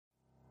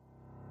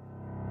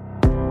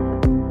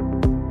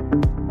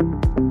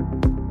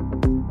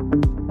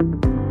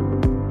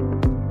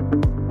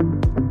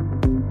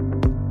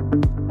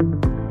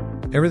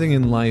Everything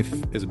in life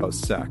is about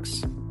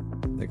sex,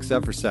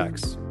 except for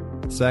sex.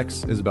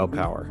 Sex is about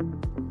power.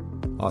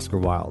 Oscar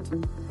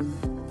Wilde.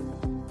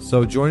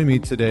 So joining me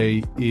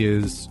today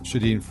is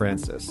Shadeen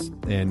Francis,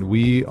 and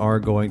we are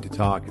going to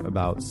talk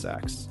about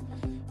sex.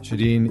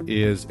 Shadeen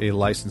is a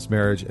licensed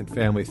marriage and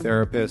family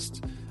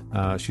therapist.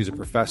 She's a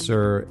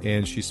professor,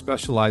 and she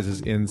specializes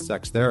in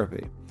sex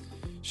therapy.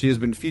 She has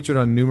been featured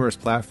on numerous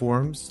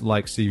platforms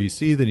like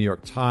CBC, the New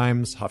York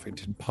Times,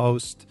 Huffington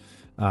Post,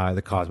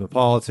 the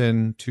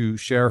Cosmopolitan, to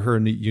share her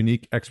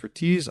unique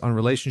expertise on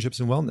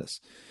relationships and wellness.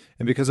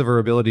 And because of her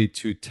ability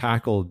to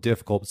tackle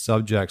difficult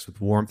subjects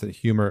with warmth and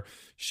humor,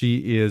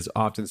 she is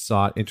often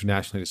sought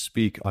internationally to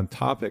speak on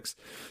topics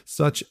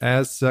such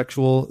as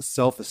sexual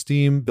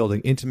self-esteem,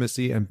 building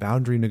intimacy, and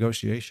boundary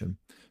negotiation.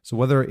 So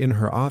whether in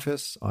her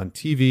office, on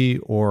TV,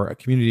 or a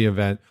community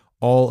event,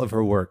 all of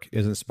her work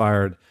is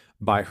inspired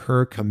by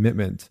her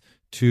commitment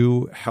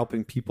to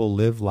helping people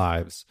live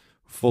lives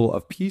full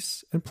of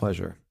peace and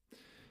pleasure.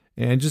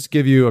 And just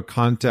give you a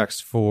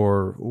context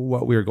for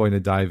what we are going to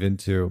dive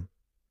into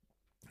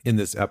in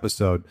this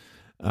episode.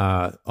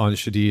 On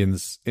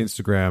Shadeen's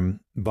Instagram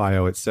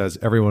bio, it says,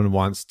 "Everyone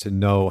wants to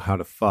know how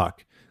to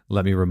fuck.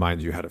 Let me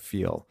remind you how to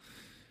feel."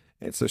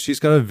 And so she's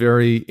got a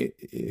very,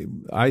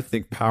 I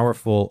think,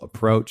 powerful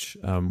approach,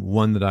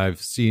 one that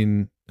I've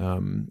seen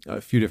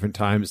a few different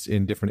times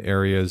in different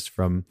areas,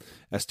 from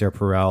Esther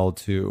Perel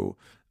to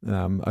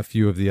a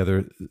few of the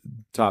other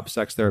top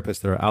sex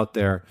therapists that are out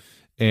there.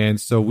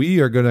 And so we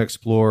are going to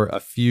explore a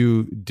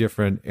few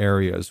different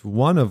areas,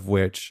 one of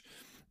which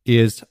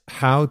is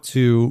how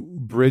to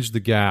bridge the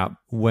gap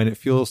when it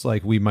feels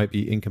like we might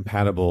be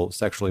incompatible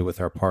sexually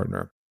with our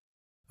partner.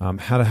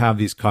 How to have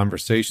these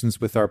conversations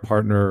with our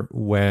partner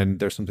when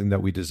there's something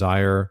that we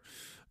desire.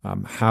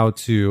 How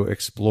to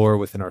explore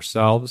within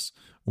ourselves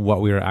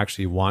what we are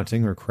actually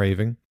wanting or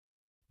craving.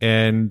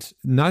 And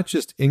not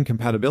just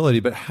incompatibility,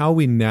 but how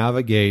we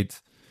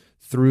navigate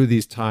through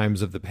these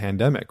times of the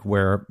pandemic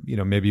where,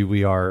 maybe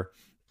we are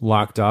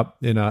locked up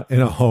in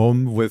a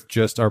home with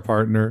just our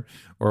partner,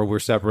 or we're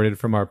separated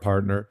from our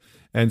partner.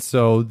 And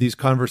so these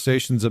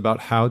conversations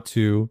about how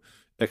to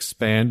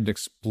expand and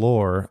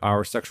explore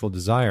our sexual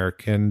desire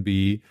can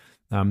be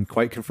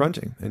quite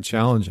confronting and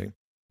challenging.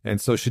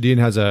 And so Shadeen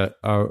has a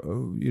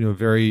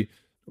very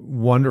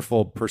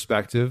wonderful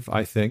perspective,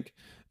 I think,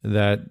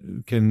 that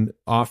can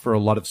offer a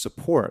lot of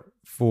support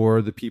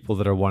for the people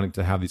that are wanting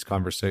to have these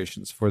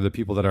conversations, for the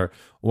people that are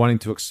wanting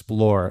to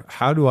explore,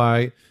 how do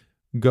I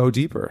go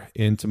deeper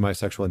into my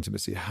sexual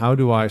intimacy? How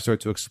do I start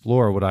to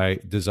explore what I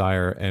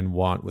desire and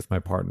want with my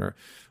partner?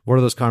 What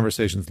do those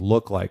conversations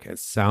look like and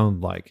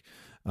sound like?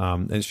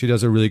 And she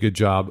does a really good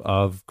job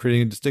of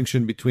creating a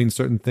distinction between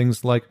certain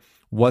things like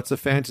what's a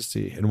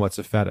fantasy and what's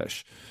a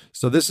fetish.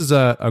 So this is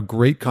a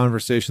great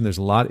conversation. There's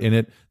a lot in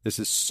it. This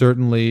is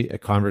certainly a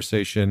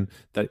conversation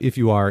that if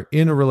you are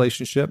in a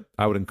relationship,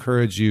 I would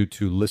encourage you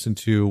to listen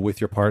to with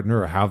your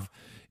partner, or have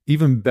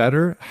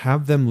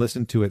them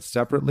listen to it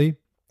separately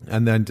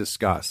and then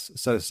discuss.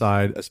 Set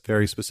aside a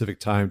very specific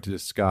time to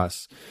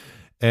discuss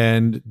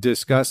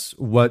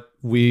what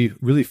we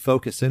really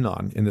focus in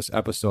on in this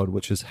episode,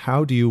 which is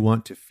how do you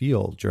want to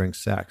feel during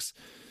sex?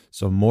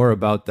 So more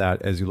about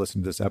that as you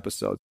listen to this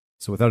episode.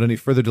 So without any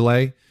further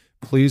delay,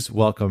 please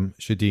welcome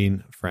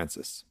Shadeen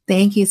Francis.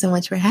 Thank you so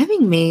much for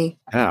having me.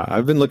 Yeah,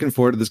 I've been looking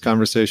forward to this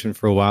conversation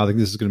for a while. I think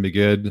this is going to be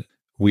good.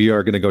 We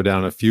are going to go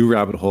down a few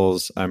rabbit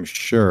holes, I'm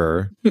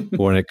sure,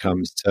 when it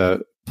comes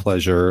to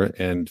pleasure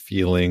and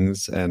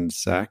feelings and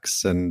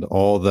sex and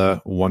all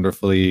the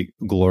wonderfully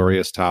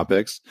glorious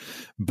topics.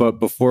 But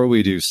before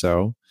we do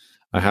so,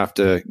 I have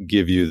to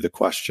give you the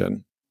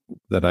question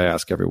that I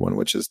ask everyone,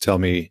 which is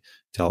tell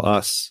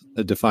us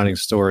a defining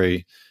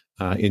story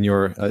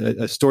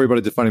a story about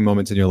a defining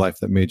moment in your life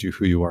that made you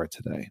who you are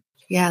today.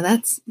 Yeah,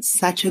 that's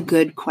such a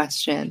good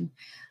question.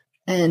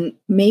 And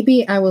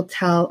maybe I will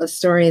tell a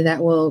story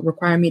that will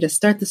require me to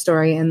start the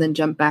story and then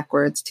jump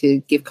backwards to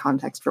give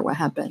context for what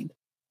happened.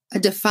 A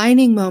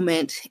defining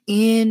moment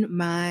in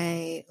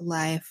my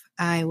life,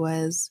 I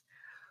was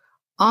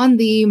on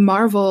the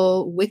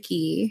Marvel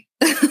wiki,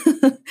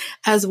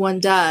 as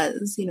one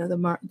does,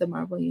 the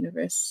Marvel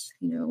Universe,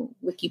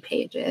 wiki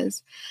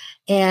pages.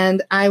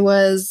 And I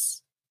was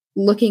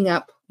looking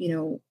up,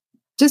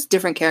 just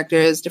different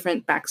characters,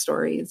 different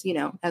backstories,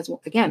 as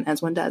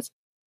one does.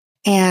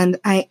 And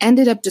I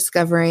ended up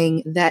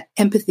discovering that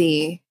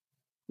empathy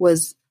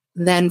was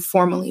then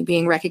formally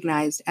being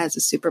recognized as a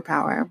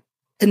superpower.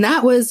 And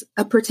that was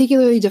a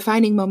particularly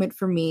defining moment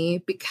for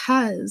me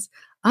because,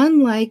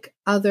 unlike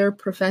other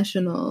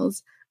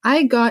professionals,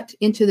 I got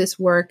into this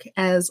work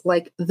as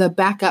like the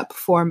backup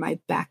for my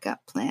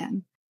backup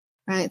plan.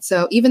 Right.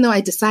 So even though I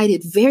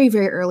decided very,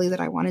 very early that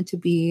I wanted to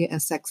be a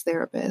sex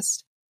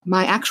therapist,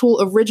 my actual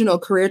original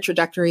career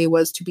trajectory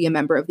was to be a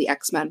member of the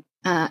X-Men.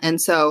 And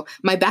so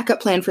my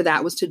backup plan for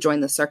that was to join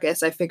the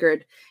circus. I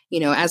figured,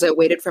 as I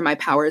waited for my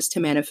powers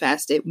to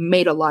manifest, it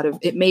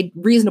made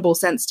reasonable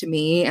sense to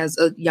me as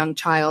a young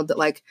child that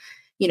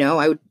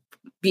I would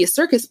be a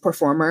circus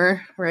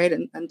performer, right?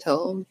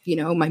 Until,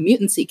 my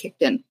mutancy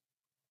kicked in.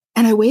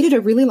 And I waited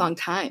a really long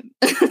time.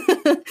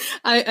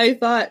 I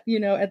thought,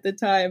 at the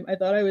time, I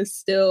thought I was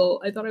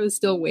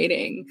still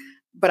waiting,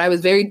 but I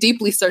was very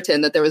deeply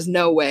certain that there was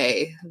no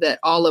way that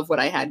all of what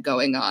I had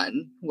going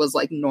on was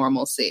like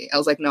normalcy. I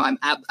was like, no,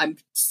 I'm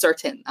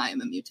certain I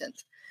am a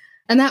mutant.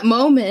 And that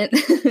moment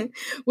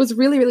was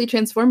really, really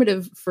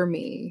transformative for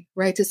me,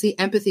 right? To see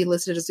empathy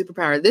listed as a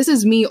superpower. This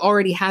is me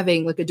already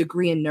having like a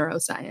degree in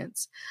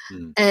neuroscience.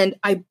 And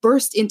I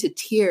burst into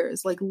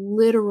tears, like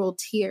literal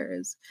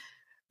tears,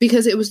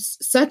 because it was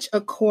such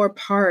a core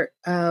part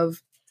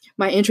of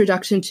my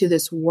introduction to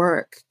this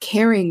work,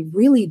 caring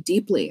really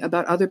deeply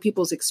about other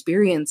people's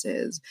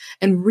experiences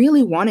and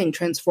really wanting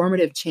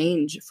transformative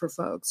change for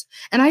folks.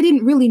 And I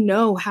didn't really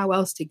know how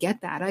else to get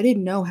that. I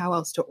didn't know how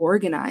else to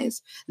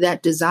organize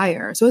that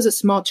desire. So as a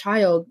small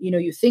child,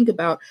 you think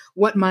about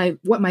what my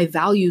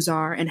values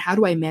are and how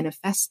do I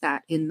manifest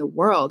that in the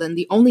world? And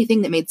the only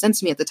thing that made sense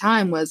to me at the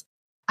time was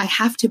I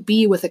have to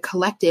be with a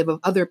collective of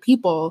other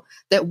people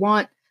that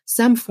want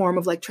some form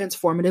of like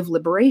transformative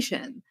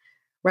liberation,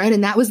 right?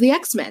 And that was the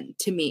X-Men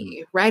to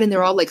me, right? And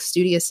they're all like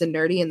studious and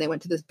nerdy, and they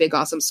went to this big,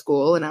 awesome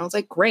school. And I was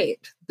like,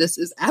 great, this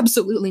is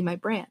absolutely my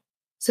brand.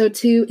 So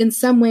to, in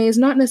some ways,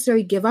 not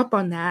necessarily give up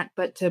on that,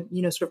 but to,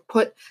 sort of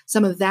put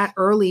some of that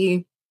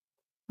early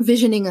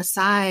visioning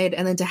aside,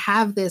 and then to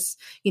have this,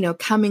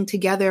 coming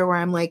together where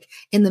I'm like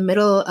in the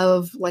middle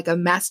of like a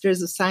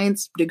master's of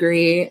science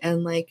degree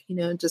and like,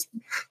 just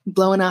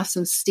blowing off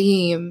some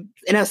steam.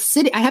 And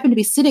I happened to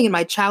be sitting in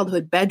my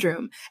childhood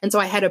bedroom. And so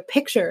I had a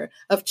picture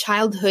of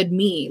childhood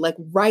me, like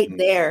right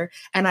there.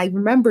 And I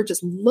remember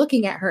just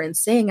looking at her and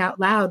saying out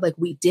loud, like,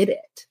 we did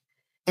it.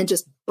 And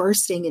just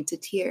bursting into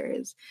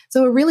tears.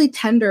 So a really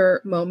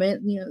tender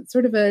moment,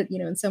 sort of a,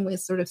 in some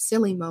ways sort of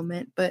silly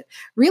moment, but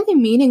really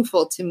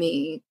meaningful to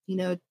me,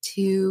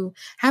 to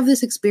have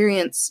this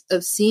experience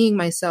of seeing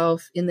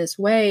myself in this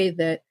way,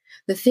 that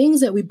the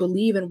things that we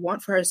believe and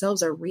want for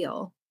ourselves are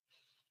real.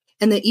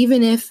 And that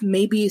even if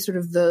maybe sort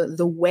of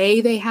the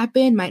way they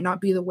happen might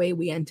not be the way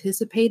we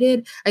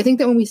anticipated, I think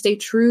that when we stay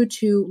true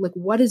to like,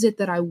 what is it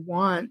that I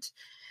want,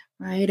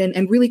 right?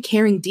 And really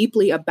caring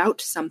deeply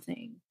about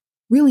something,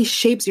 really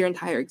shapes your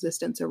entire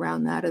existence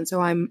around that. And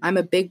so I'm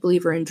a big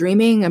believer in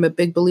dreaming. I'm a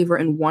big believer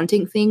in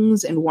wanting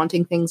things and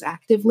wanting things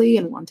actively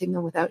and wanting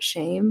them without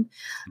shame,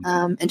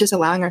 and just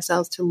allowing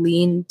ourselves to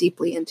lean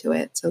deeply into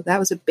it. So that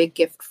was a big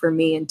gift for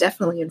me and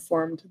definitely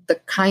informed the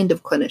kind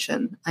of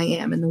clinician I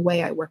am and the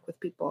way I work with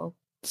people.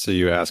 So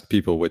you ask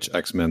people which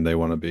X-Men they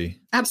want to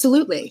be.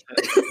 Absolutely.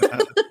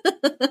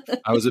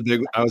 I was a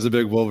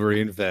big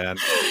Wolverine fan.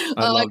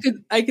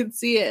 I could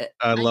see it.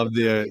 I love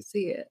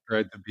see it.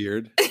 Right, the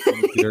beard.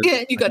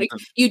 Yeah,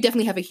 you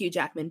definitely have a Hugh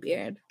Jackman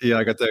beard. Yeah,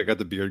 I got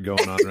the beard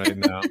going on right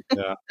now.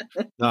 Yeah.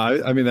 No,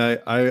 I mean I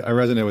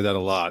resonate with that a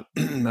lot.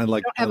 I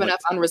don't have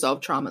enough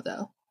unresolved trauma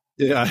though.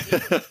 Yeah.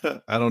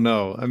 I don't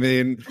know. I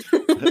mean,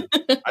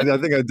 I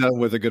think I've dealt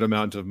with a good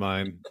amount of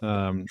mine.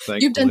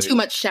 You've done too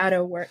much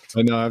shadow work.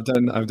 I know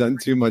I've done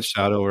too much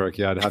shadow work.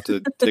 Yeah, I'd have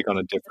to take on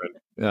a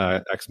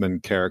different X-Men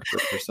character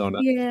persona.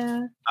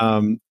 Yeah.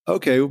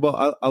 Okay.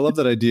 Well, I love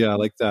that idea. I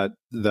like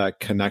that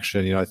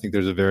connection. I think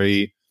there's a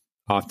very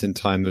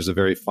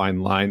fine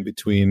line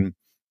between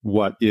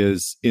what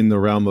is in the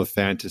realm of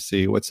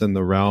fantasy, what's in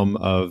the realm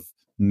of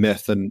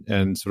myth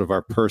and sort of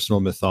our personal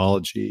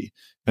mythology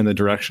and the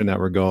direction that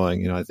we're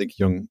going. I think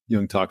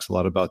Jung talks a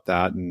lot about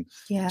that, and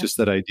just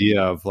that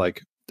idea of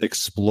like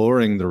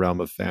exploring the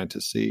realm of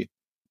fantasy,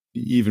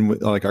 even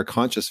with like our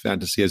conscious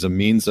fantasy as a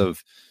means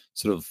of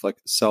sort of like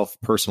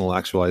self-personal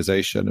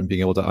actualization and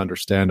being able to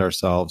understand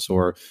ourselves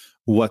or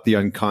what the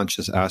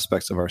unconscious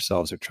aspects of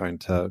ourselves are trying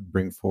to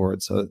bring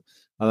forward. So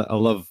I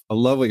love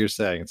what you're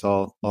saying. It's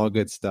all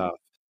good stuff.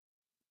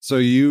 So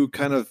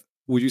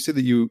would you say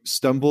that you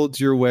stumbled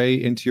your way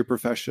into your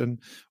profession,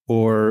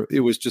 or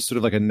it was just sort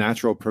of like a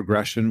natural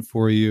progression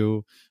for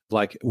you?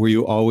 Like, were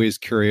you always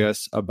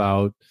curious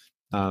about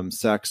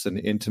sex and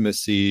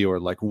intimacy, or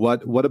like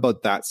what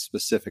about that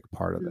specific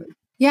part of it?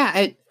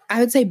 Yeah, I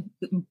would say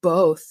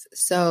both.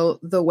 So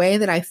the way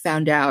that I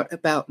found out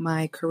about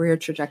my career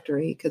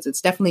trajectory, because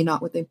it's definitely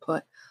not what they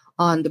put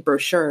on the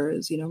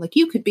brochures, like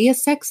you could be a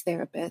sex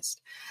therapist.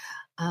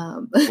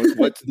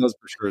 What do those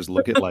brochures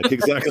look at like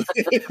exactly?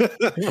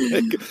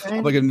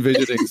 I'm like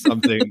envisioning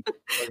something.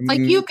 Like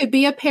you could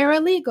be a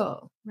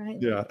paralegal, right?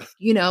 Yeah.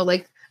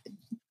 Like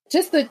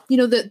just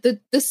the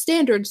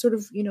standard sort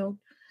of,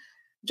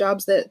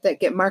 jobs that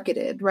get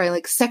marketed, right?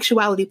 Like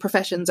sexuality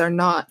professions are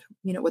not,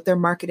 what they're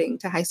marketing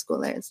to high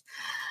schoolers.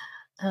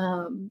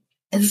 And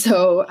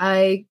so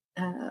I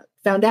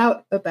found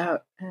out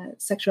about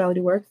sexuality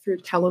work through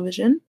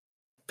television,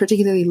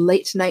 particularly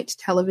late night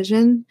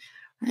television,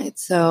 right?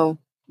 So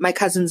my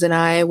cousins and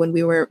I, when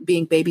we were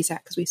being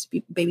babysat, because we used to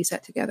be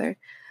babysat together,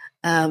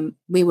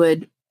 we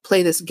would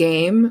play this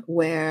game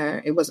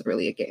where it wasn't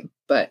really a game,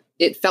 but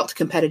it felt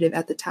competitive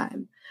at the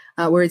time,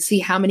 where it'd see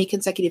how many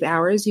consecutive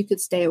hours you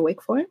could stay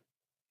awake for.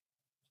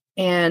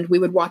 And we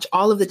would watch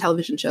all of the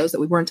television shows that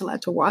we weren't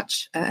allowed to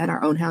watch at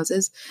our own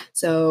houses.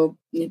 So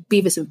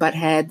Beavis and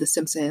Butthead, The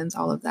Simpsons,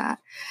 all of that.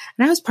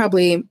 And I was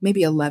probably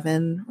maybe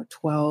 11 or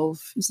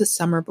 12. It was the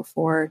summer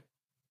before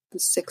the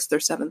 6th or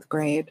 7th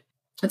grade.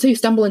 And so you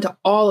stumble into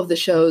all of the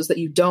shows that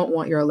you don't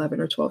want your 11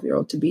 or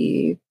 12-year-old to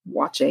be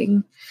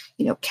watching,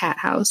 Cat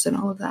House and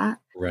all of that.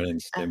 Ren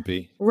and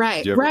Stimpy.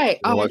 Right.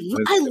 Oh,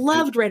 I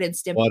loved Ren and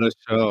Stimpy. What a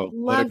show.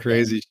 What a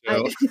crazy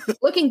show.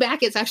 Looking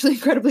back, it's actually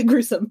incredibly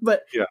gruesome,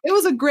 but It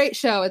was a great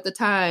show at the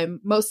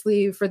time,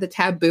 mostly for the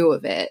taboo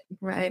of it,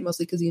 right?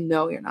 Mostly because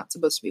you're not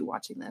supposed to be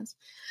watching this.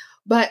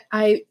 But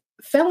I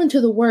fell into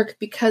the work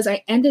because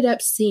I ended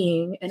up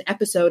seeing an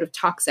episode of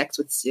Talk Sex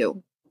with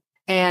Sue.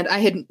 And I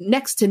had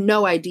next to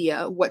no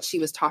idea what she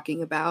was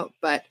talking about.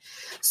 But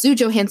Sue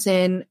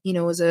Johansson,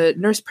 was a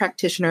nurse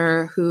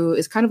practitioner who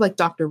is kind of like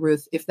Dr.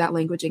 Ruth, if that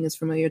languaging is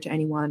familiar to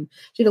anyone.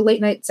 She had a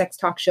late night sex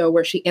talk show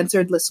where she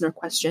answered listener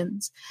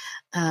questions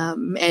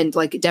and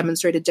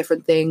demonstrated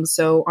different things.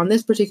 So on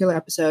this particular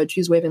episode,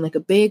 she's waving a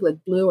big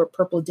blue or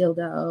purple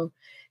dildo.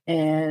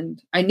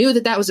 And I knew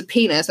that was a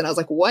penis. And I was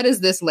like, what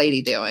is this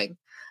lady doing?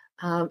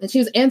 And she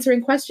was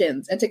answering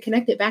questions, and to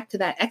connect it back to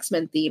that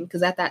X-Men theme,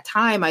 because at that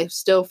time I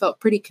still felt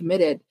pretty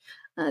committed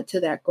to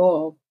that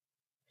goal.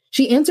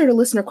 She answered a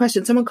listener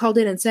question. Someone called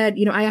in and said,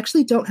 I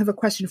actually don't have a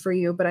question for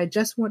you, but I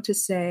just want to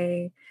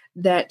say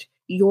that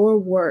your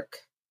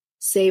work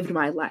saved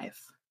my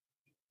life.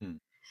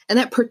 And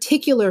that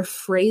particular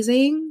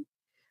phrasing,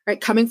 right,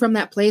 coming from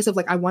that place of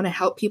I want to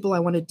help people, I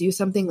want to do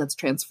something that's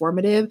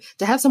transformative,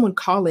 to have someone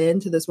call in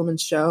to this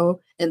woman's show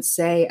and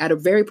say at a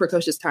very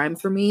precocious time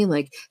for me,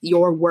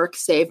 your work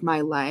saved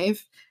my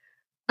life.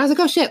 I was like,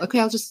 oh shit, okay,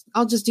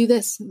 I'll just do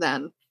this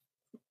then.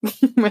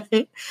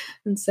 Right.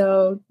 And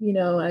so,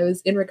 I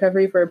was in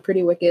recovery for a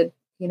pretty wicked,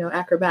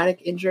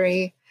 acrobatic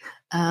injury.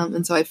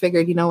 And so I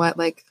figured,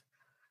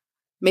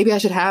 maybe I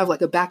should have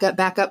a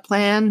backup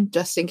plan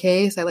just in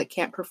case I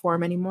can't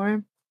perform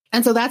anymore.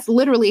 And so that's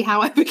literally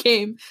how I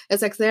became a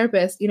sex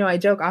therapist. I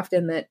joke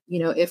often that,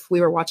 if we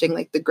were watching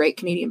the Great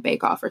Canadian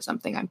Bake Off or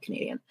something, I'm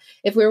Canadian.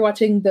 If we were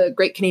watching the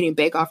Great Canadian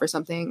Bake Off or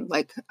something,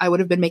 I would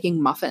have been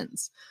making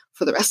muffins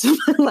for the rest of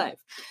my life.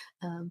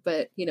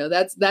 But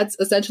that's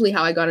essentially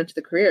how I got into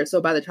the career.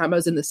 So by the time I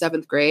was in the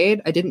 7th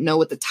grade, I didn't know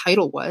what the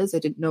title was. I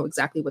didn't know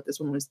exactly what this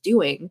one was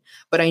doing,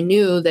 but I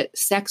knew that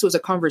sex was a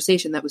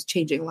conversation that was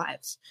changing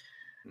lives.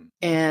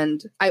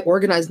 And I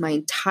organized my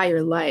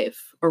entire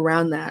life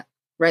around that.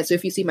 Right. So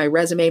if you see my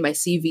resume, my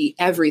CV,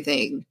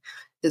 everything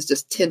is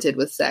just tinted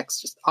with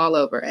sex, just all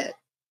over it.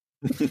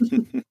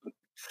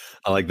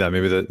 I like that.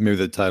 Maybe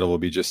the title will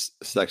be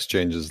just Sex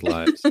Changes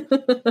Lives.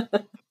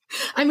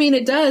 I mean,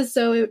 it does.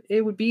 So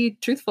it would be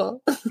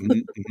truthful.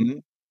 Mm-hmm.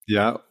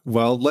 Yeah.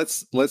 Well,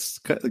 let's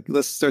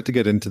start to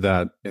get into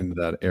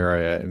that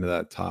area, into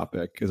that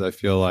topic, because I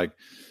feel like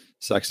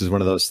sex is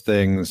one of those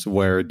things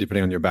where,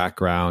 depending on your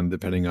background,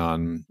 depending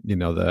on,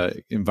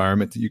 the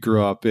environment that you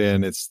grew up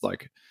in, it's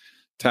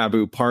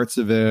taboo parts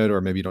of it, or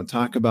maybe you don't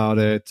talk about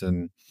it.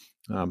 And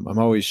I'm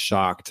always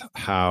shocked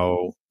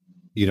how,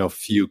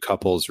 few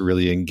couples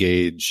really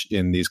engage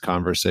in these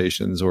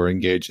conversations or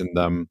engage in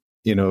them,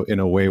 in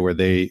a way where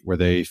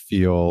they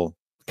feel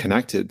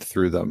connected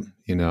through them,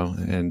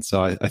 And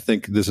so I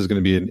think this is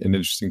going to be an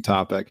interesting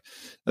topic.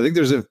 I think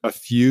there's a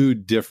few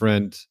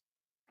different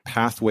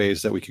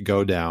pathways that we could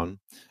go down,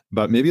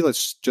 but maybe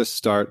let's just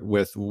start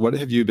with, what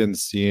have you been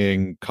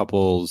seeing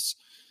couples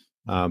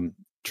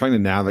trying to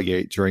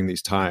navigate during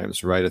these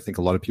times, right? I think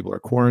a lot of people are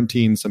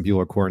quarantined. Some people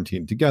are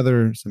quarantined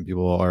together. Some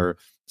people are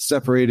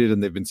separated,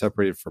 and they've been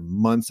separated for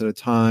months at a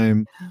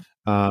time.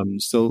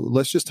 So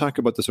let's just talk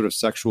about the sort of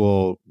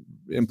sexual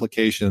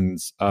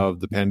implications of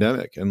the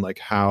pandemic, and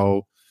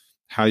how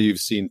you've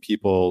seen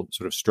people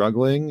sort of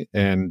struggling,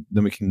 and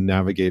then we can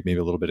navigate maybe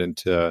a little bit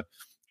into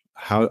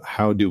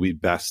how do we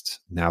best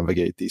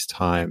navigate these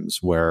times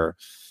where,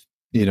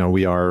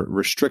 we are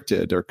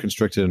restricted or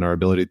constricted in our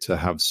ability to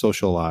have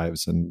social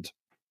lives. And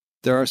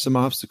there are some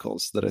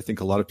obstacles that I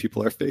think a lot of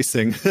people are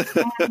facing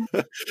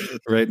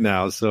right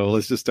now. So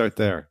let's just start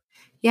there.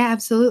 Yeah,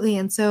 absolutely.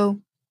 And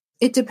so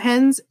it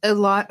depends a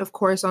lot, of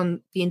course,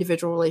 on the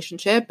individual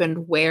relationship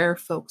and where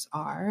folks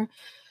are.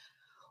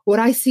 What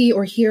I see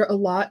or hear a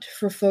lot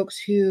for folks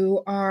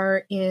who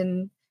are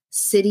in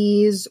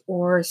cities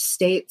or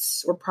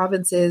states or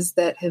provinces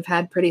that have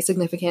had pretty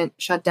significant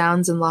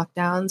shutdowns and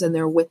lockdowns, and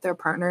they're with their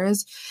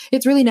partners,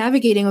 it's really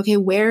navigating, okay,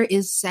 where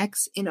is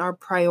sex in our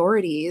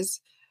priorities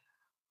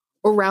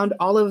around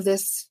all of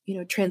this,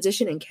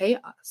 transition and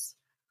chaos,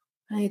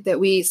 right? That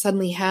we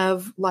suddenly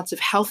have lots of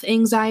health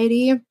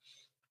anxiety.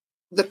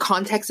 The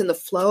context and the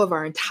flow of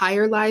our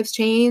entire lives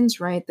change,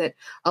 right? That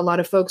a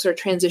lot of folks are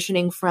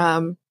transitioning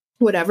from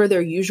whatever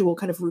their usual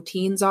kind of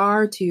routines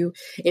are to,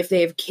 if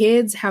they have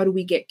kids, how do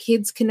we get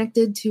kids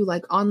connected to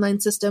online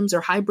systems or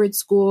hybrid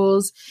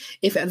schools?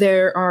 If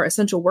there are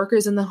essential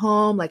workers in the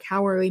home,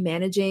 how are we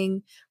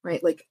managing,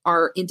 right?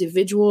 Our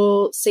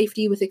individual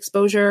safety with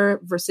exposure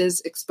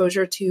versus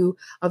exposure to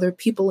other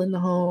people in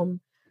the home,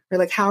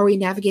 or how are we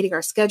navigating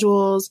our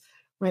schedules,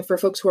 right? For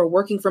folks who are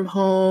working from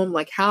home,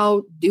 like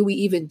how do we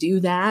even do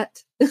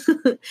that?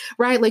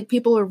 Right? Like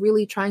people are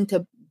really trying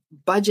to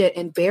budget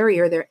and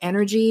barrier their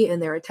energy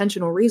and their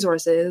attentional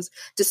resources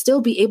to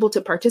still be able to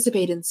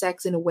participate in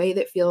sex in a way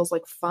that feels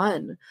like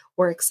fun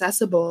or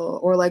accessible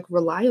or like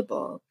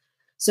reliable.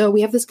 So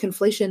we have this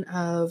conflation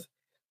of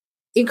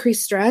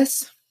increased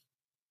stress,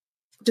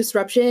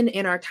 disruption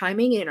in our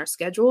timing and in our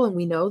schedule. And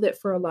we know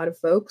that for a lot of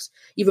folks,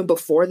 even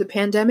before the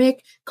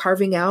pandemic,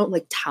 carving out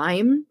like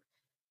time,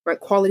 right,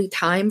 quality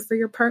time for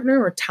your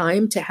partner or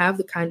time to have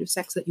the kind of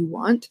sex that you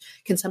want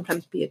can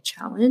sometimes be a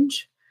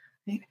challenge.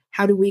 Right?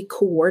 How do we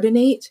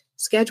coordinate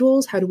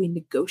schedules? How do we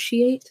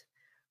negotiate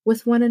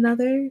with one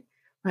another?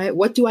 Right?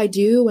 What do I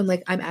do when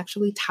like I'm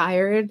actually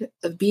tired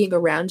of being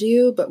around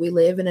you, but we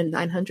live in a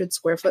 900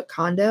 square foot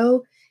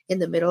condo in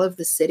the middle of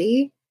the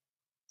city?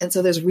 And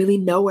so there's really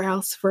nowhere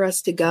else for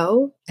us to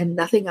go and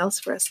nothing else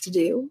for us to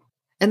do.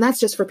 And that's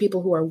just for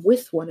people who are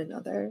with one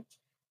another,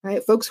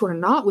 right? Folks who are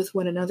not with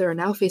one another are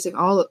now facing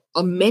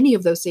many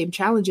of those same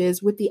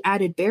challenges with the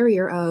added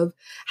barrier of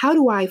how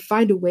do I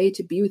find a way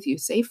to be with you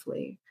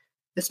safely?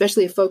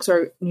 Especially if folks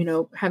are,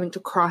 having to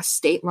cross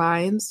state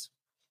lines,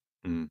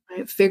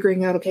 right?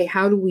 Figuring out, okay,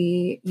 how do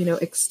we,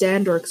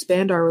 extend or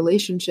expand our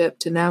relationship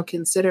to now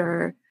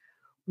consider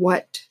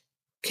what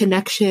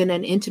connection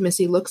and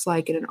intimacy looks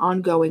like in an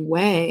ongoing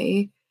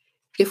way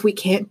if we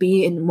can't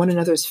be in one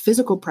another's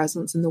physical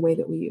presence in the way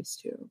that we used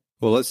to.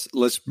 Well,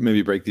 let's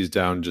maybe break these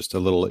down just a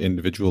little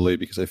individually,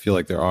 because I feel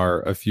like there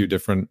are a few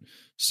different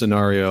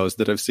scenarios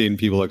that I've seen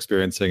people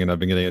experiencing, and I've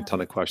been getting a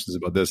ton of questions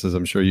about this, as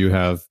I'm sure you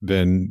have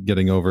been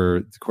getting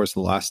over the course of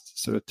the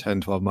last sort of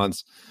 10, 12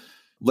 months.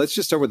 Let's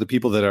just start with the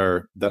people that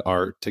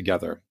are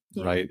together.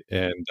 Yeah. Right.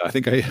 And I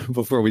think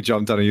before we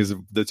jumped on, I used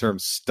the term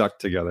stuck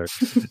together.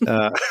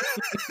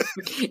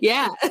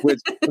 Yeah. which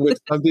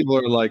some people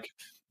are like,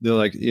 they're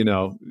like,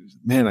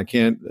 man, I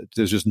can't,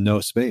 there's just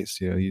no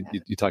space. You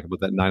talk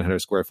about that 900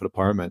 square foot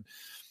apartment.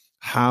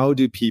 How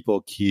do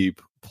people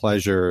keep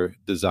pleasure,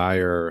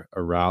 desire,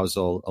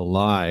 arousal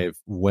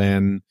alive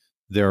when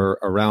they're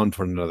around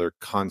one another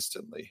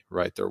constantly,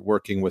 right? They're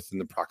working within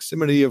the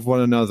proximity of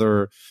one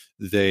another.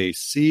 They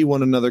see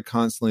one another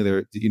constantly.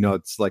 They're,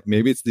 it's like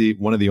maybe it's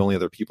one of the only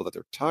other people that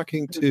they're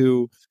talking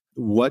to.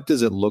 What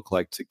does it look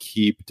like to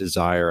keep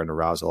desire and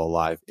arousal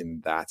alive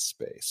in that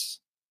space?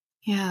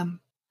 Yeah.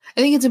 I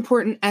think it's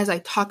important as I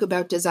talk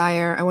about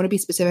desire, I want to be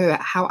specific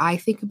about how I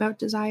think about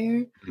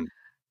desire. Mm-hmm.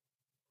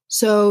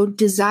 So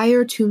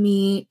desire to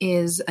me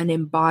is an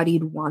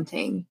embodied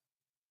wanting.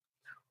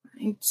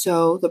 Right?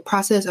 So the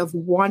process of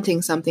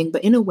wanting something,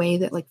 but in a way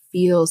that like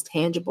feels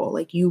tangible,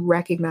 like you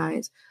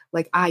recognize,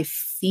 like I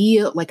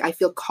feel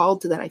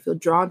called to that. I feel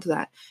drawn to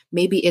that.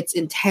 Maybe it's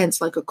intense,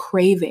 like a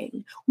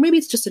craving, or maybe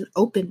it's just an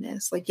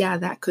openness. Like, yeah,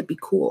 that could be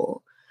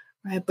cool.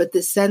 Right. But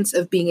the sense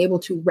of being able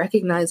to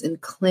recognize and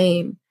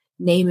claim,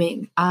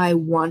 naming, I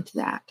want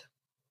that.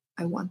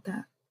 I want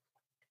that.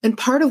 And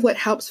part of what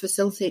helps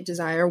facilitate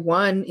desire,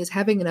 one, is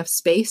having enough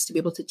space to be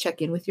able to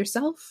check in with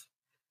yourself.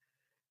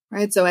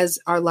 Right. So as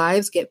our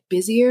lives get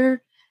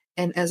busier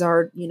and as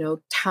our,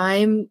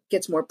 time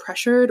gets more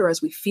pressured, or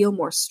as we feel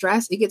more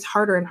stress, it gets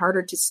harder and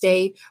harder to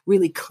stay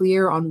really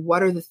clear on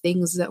what are the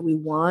things that we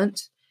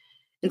want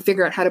and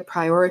figure out how to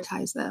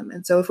prioritize them.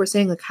 And so if we're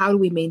saying like, how do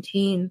we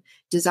maintain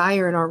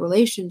desire in our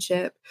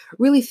relationship,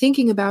 really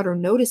thinking about or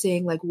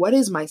noticing like, what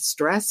is my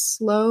stress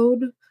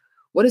load?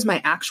 What is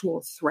my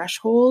actual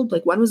threshold?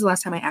 Like, when was the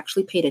last time I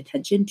actually paid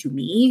attention to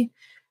me?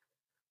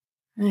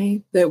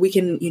 Right? That we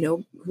can,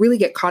 really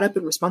get caught up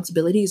in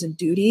responsibilities and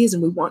duties,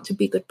 and we want to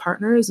be good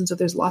partners. And so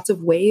there's lots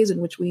of ways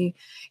in which we,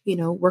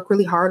 work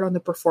really hard on the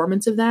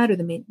performance of that or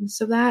the maintenance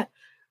of that.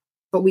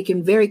 But we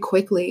can very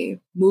quickly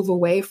move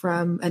away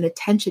from an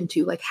attention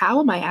to like, how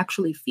am I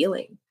actually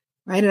feeling?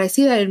 Right. And I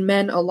see that in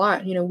men a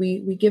lot.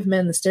 We give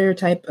men the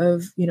stereotype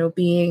of,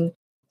 being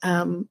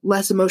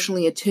less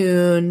emotionally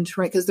attuned,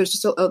 right? Because there's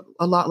just a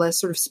lot less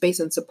sort of space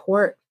and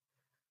support,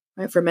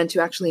 right, for men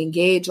to actually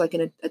engage like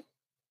in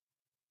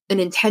an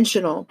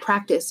intentional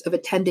practice of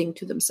attending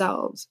to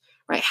themselves,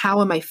 right?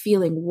 How am I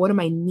feeling? What am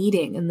I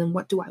needing? And then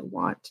what do I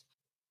want?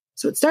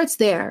 So it starts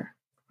there.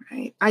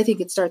 Right. I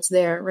think it starts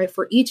there, right?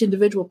 For each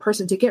individual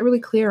person to get really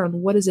clear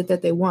on what is it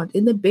that they want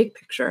in the big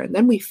picture. And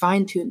then we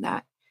fine tune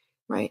that,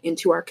 right,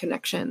 into our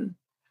connection,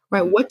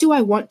 right? What do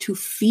I want to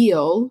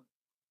feel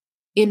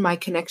in my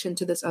connection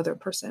to this other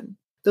person?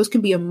 Those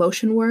can be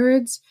emotion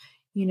words,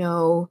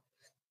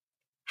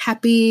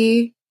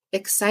 happy,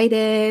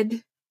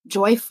 excited,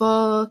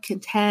 joyful,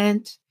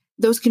 content.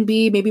 Those can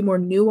be maybe more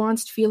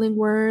nuanced feeling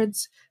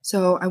words.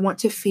 So I want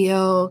to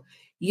feel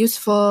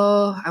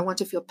useful. I want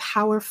to feel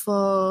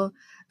powerful.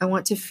 I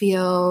want to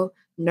feel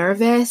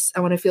nervous.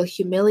 I want to feel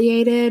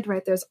humiliated,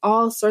 right? There's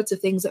all sorts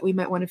of things that we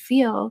might want to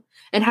feel.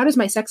 And how does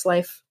my sex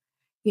life,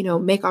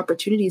 make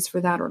opportunities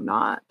for that or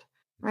not?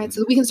 Right.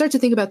 So we can start to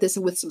think about this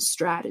with some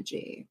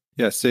strategy.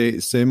 Yeah.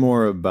 Say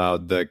more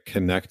about the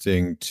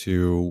connecting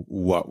to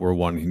what we're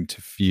wanting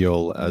to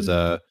feel as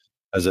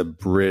a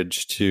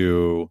bridge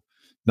to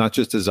not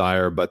just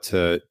desire, but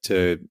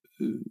to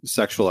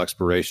sexual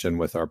exploration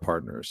with our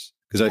partners.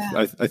 Because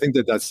Yeah. I think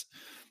that that's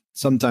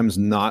sometimes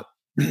not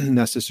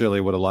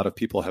necessarily what a lot of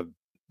people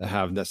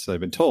have necessarily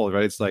been told,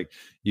 right? It's like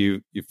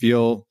you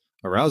feel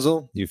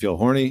arousal, you feel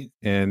horny,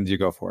 and you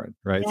go for it,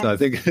 right? Yeah. So I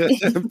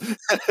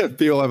think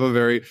people have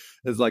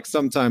it's like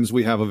sometimes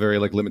we have a very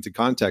like limited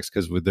context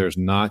because there's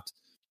not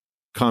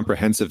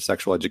comprehensive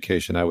sexual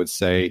education, I would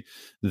say,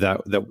 that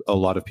a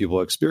lot of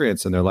people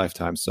experience in their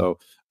lifetime. So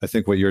I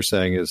think what you're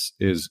saying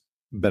is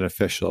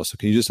beneficial. So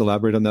can you just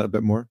elaborate on that a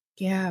bit more?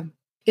 Yeah.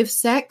 If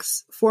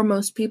sex for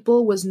most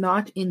people was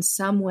not in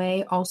some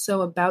way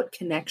also about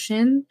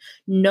connection,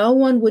 no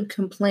one would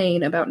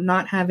complain about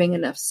not having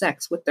enough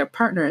sex with their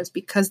partners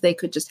because they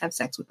could just have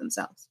sex with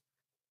themselves.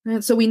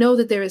 Right? So we know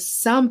that there is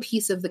some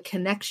piece of the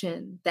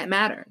connection that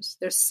matters.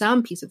 There's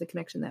some piece of the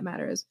connection that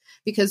matters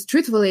because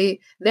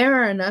truthfully,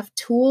 there are enough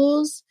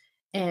tools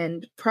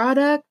and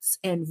products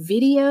and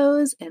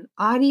videos and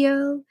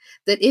audio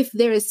that if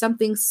there is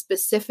something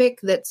specific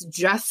that's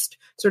just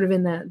sort of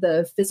in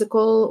the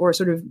physical or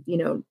sort of,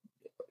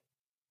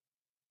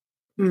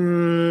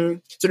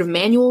 sort of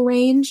manual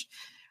range,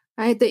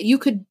 right, that you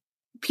could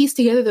piece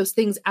together those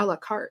things a la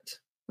carte,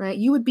 right?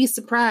 You would be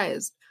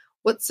surprised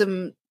what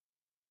some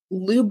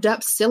lubed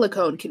up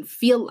silicone can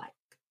feel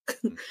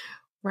like.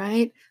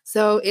 Right?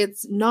 So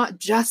it's not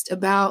just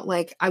about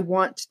like, I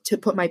want to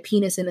put my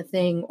penis in a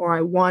thing or I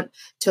want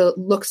to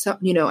look some,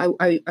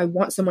 I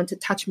want someone to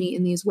touch me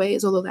in these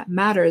ways, although that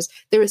matters.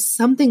 There is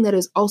something that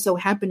is also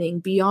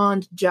happening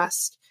beyond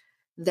just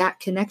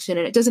that connection.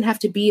 And it doesn't have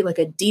to be like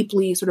a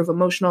deeply sort of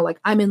emotional, like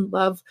I'm in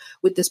love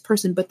with this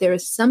person, but there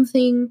is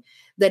something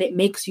that it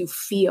makes you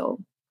feel,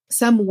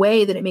 some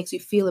way that it makes you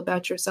feel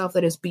about yourself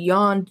that is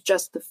beyond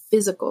just the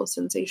physical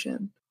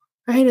sensation.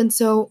 Right. And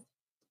so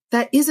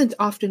that isn't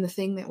often the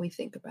thing that we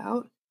think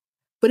about,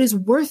 but is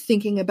worth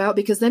thinking about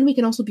because then we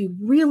can also be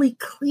really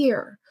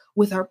clear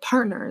with our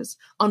partners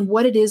on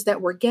what it is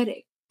that we're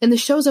getting. And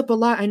this shows up a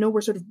lot. I know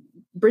we're sort of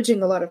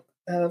bridging a lot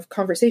of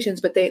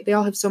conversations, but they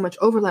all have so much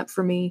overlap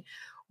for me.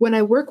 When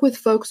I work with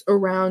folks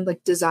around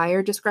like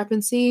desire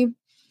discrepancy,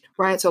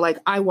 right? So like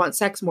I want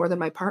sex more than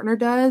my partner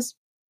does.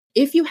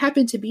 If you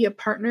happen to be a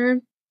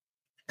partner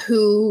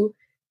who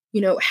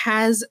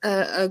has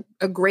a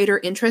greater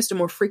interest, a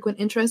more frequent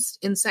interest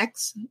in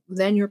sex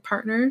than your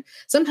partner,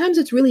 sometimes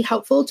it's really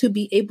helpful to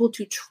be able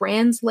to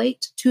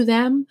translate to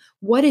them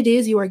what it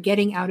is you are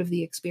getting out of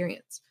the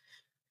experience.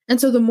 And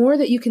so the more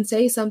that you can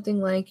say something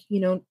like,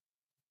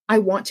 I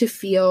want to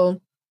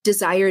feel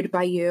desired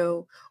by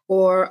you,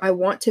 or I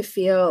want to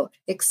feel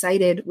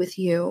excited with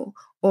you,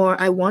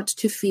 or I want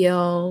to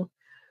feel,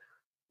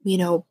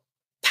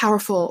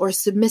 powerful or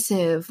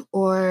submissive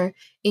or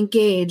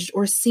engaged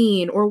or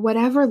seen or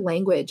whatever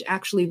language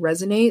actually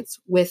resonates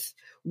with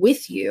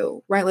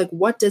you, right? Like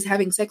what does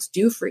having sex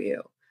do for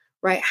you,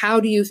 right? How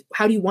do you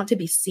want to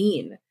be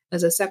seen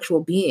as a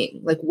sexual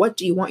being? Like what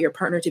do you want your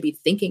partner to be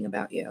thinking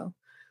about you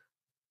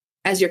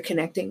as you're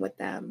connecting with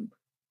them?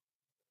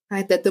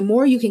 Right? That the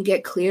more you can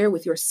get clear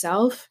with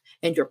yourself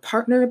and your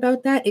partner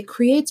about that, it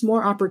creates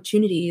more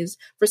opportunities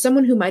for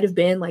someone who might have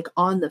been like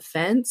on the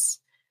fence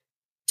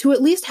to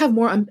at least have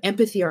more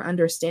empathy or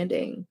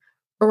understanding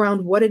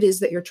around what it is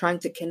that you're trying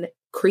to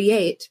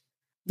create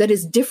that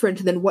is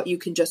different than what you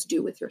can just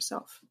do with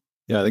yourself.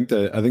 Yeah, I think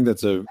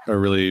that's a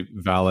really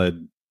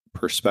valid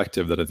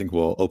perspective that I think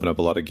will open up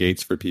a lot of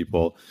gates for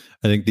people.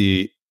 I think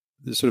the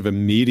sort of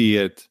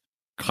immediate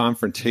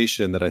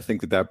confrontation that I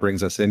think that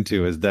brings us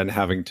into is then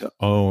having to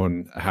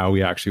own how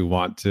we actually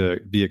want to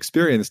be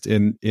experienced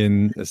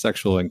in a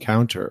sexual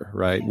encounter,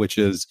 right? Which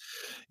is,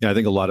 I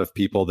think a lot of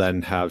people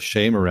then have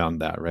shame around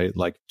that, right?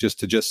 Like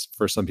just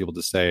for some people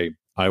to say,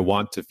 I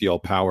want to feel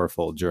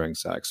powerful during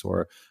sex,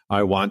 or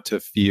I want to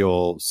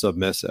feel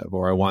submissive,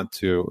 or I want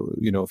to,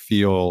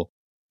 feel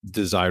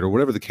desired, or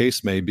whatever the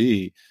case may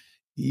be.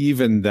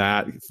 Even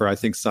that, for I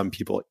think some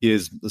people,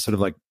 is sort of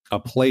like a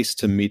place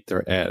to meet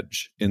their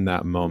edge in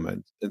that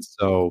moment. And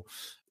so,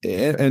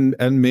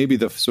 and maybe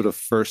the sort of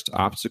first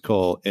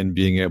obstacle in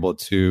being able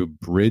to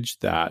bridge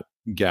that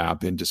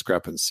gap in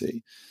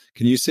discrepancy.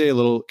 Can you say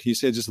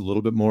just a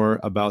little bit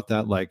more about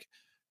that? Like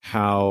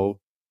how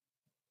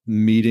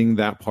meeting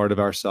that part of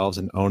ourselves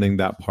and owning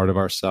that part of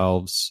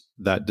ourselves,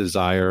 that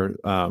desire,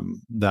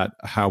 that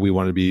how we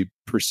want to be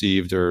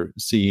perceived or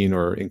seen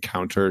or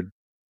encountered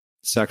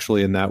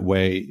sexually in that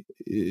way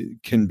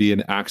can be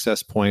an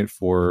access point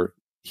for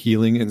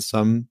healing in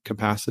some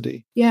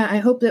capacity. Yeah, I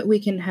hope that we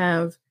can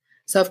have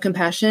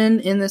self-compassion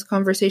in this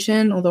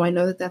conversation, although I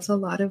know that that's a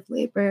lot of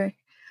labor,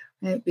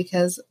 right?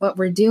 Because what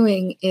we're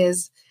doing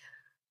is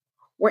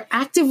we're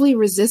actively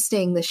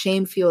resisting the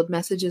shame-fueled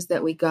messages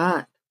that we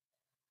got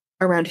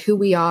around who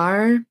we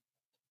are,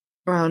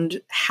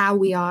 around how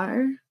we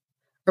are,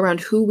 around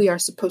who we are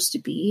supposed to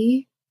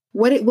be.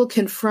 What it will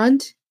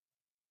confront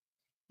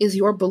is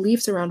your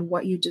beliefs around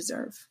what you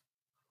deserve,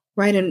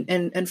 right?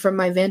 And from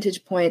my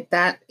vantage point,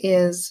 that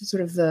is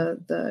sort of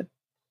the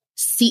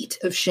seat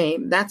of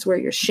shame. That's where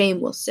your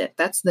shame will sit.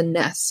 That's the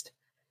nest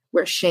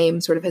where shame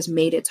sort of has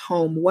made its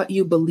home, what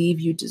you believe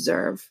you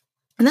deserve.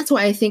 And that's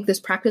why I think this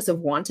practice of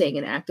wanting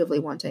and actively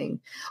wanting,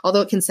 although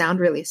it can sound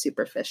really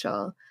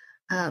superficial,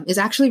 is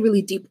actually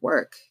really deep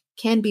work,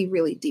 can be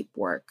really deep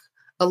work.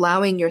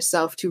 Allowing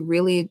yourself to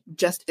really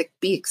just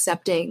be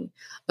accepting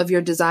of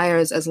your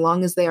desires as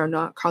long as they are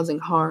not causing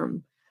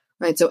harm,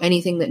 right? So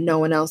anything that no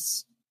one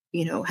else,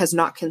 has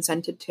not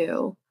consented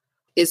to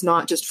is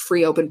not just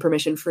free, open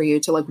permission for you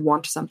to like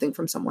want something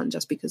from someone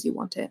just because you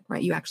want it,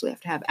 right? You actually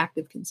have to have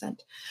active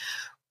consent,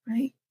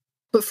 right?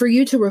 But for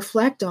you to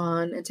reflect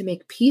on and to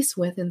make peace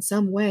with in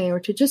some way, or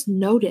to just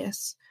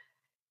notice,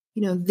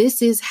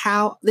 this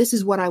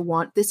is what I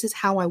want. This is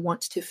how I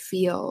want to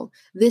feel.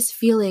 This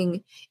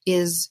feeling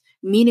is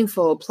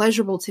meaningful,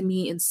 pleasurable to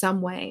me in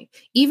some way.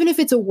 Even if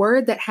it's a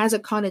word that has a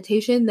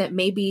connotation that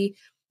maybe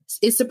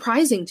is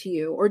surprising to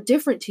you or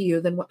different to you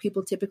than what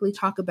people typically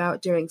talk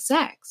about during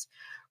sex,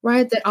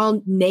 right? That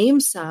I'll name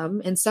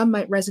some, and some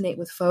might resonate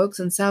with folks,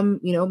 and some,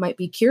 might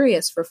be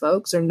curious for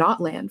folks or not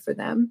land for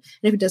them.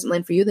 And if it doesn't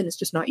land for you, then it's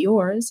just not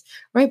yours,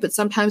 right? But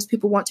sometimes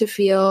people want to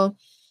feel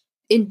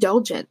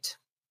indulgent.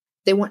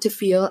 They want to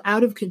feel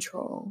out of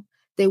control.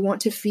 They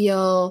want to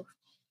feel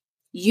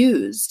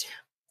used.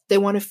 They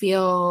want to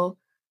feel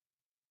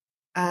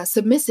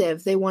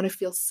submissive. They want to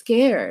feel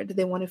scared.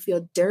 They want to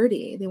feel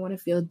dirty. They want to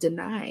feel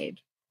denied.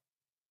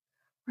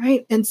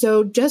 Right. And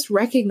so just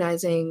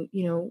recognizing,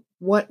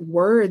 what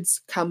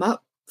words come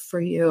up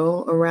for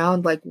you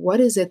around like,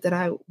 what is it that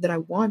I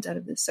want out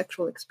of this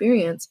sexual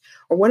experience?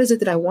 Or what is it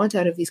that I want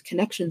out of these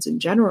connections in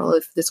general?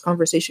 If this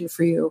conversation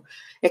for you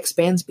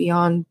expands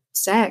beyond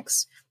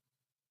sex,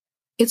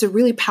 it's a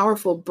really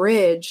powerful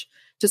bridge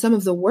to some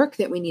of the work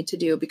that we need to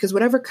do, because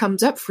whatever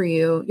comes up for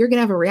you, you're going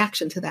to have a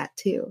reaction to that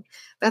too.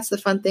 That's the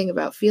fun thing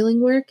about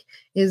feeling work,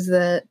 is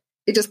that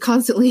it just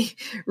constantly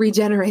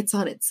regenerates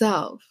on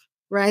itself,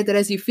 right? That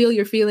as you feel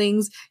your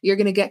feelings, you're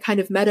going to get kind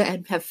of meta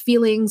and have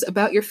feelings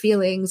about your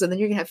feelings. And then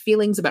you're going to have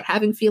feelings about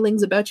having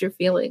feelings about your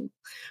feeling.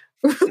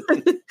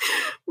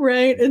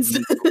 Right. And so,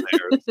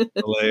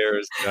 the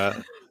layers.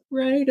 Yeah.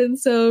 Right. And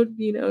so,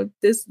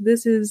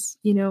 this is,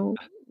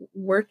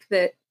 work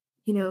that,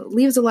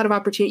 leaves a lot of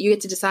opportunity. You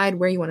get to decide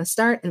where you want to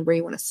start and where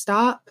you want to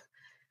stop,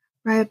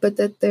 right? But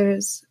that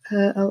there's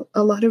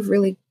a lot of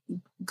really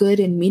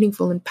good and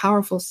meaningful and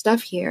powerful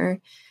stuff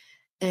here.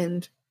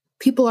 And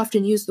people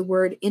often use the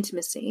word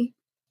intimacy.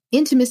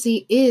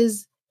 Intimacy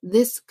is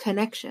this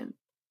connection.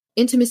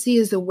 Intimacy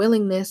is the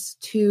willingness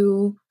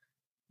to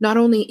not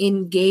only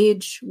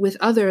engage with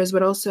others,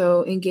 but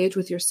also engage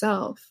with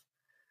yourself.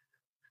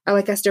 I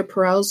like Esther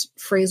Perel's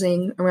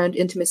phrasing around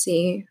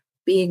intimacy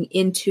being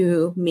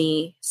into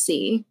me,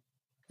 see.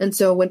 And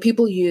so when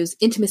people use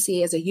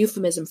intimacy as a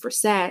euphemism for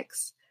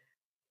sex,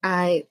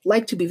 I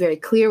like to be very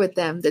clear with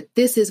them that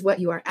this is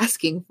what you are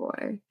asking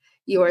for.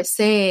 You are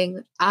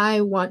saying, I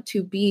want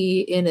to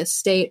be in a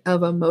state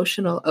of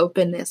emotional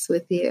openness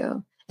with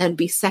you and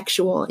be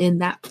sexual in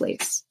that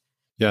place.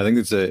 Yeah, I think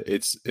it's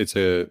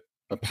a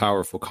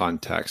powerful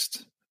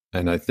context.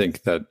 And I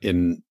think that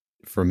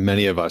for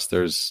many of us,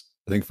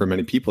 for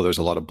many people, there's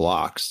a lot of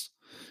blocks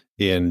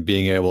in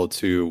being able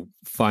to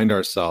find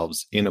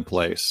ourselves in a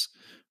place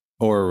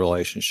or a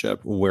relationship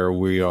where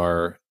we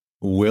are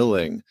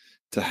willing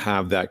to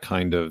have that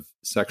kind of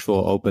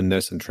sexual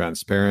openness and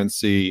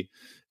transparency,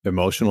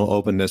 emotional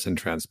openness and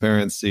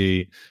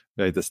transparency,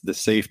 right? The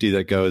safety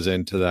that goes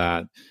into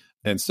that.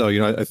 And so,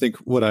 I think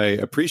what I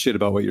appreciate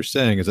about what you're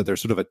saying is that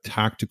there's sort of a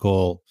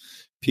tactical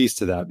piece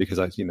to that, because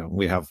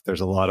there's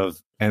a lot of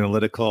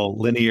analytical,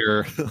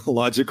 linear,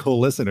 logical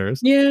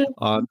listeners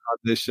on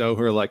this show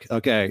who are like,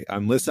 okay,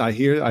 I'm listening. I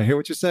hear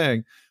what you're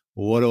saying.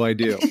 What do I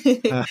do?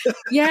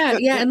 Yeah.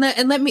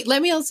 And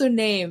let me also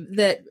name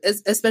that,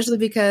 especially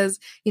because,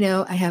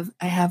 I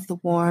have the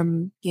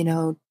warm,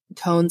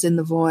 tones in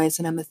the voice,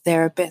 and I'm a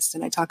therapist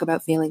and I talk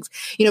about feelings.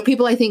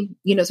 People, I think,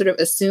 sort of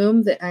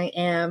assume that I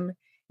am,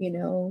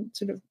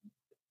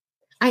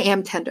 I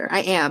am tender.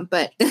 I am,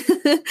 but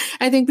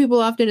I think people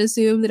often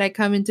assume that I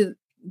come into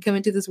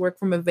this work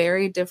from a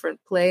very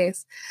different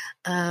place.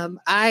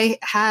 I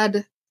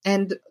had,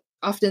 and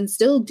often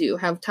still do,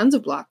 have tons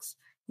of blocks,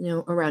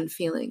 around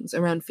feelings,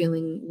 around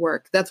feeling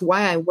work. That's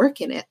why I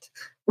work in it.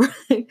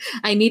 Right?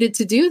 I needed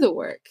to do the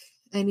work.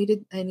 I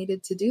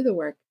needed to do the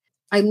work.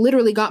 I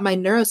literally got my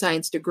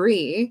neuroscience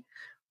degree,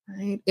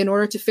 right, in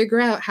order to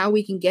figure out how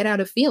we can get out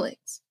of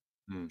feelings.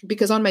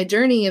 Because on my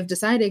journey of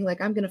deciding,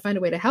 like, I'm going to find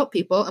a way to help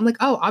people, I'm like,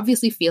 oh,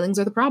 obviously feelings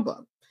are the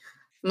problem.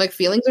 I'm like,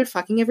 feelings are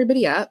fucking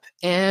everybody up,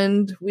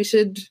 and we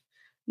should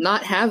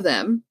not have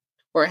them,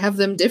 or have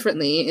them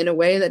differently in a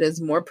way that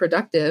is more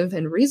productive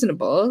and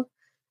reasonable,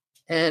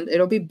 and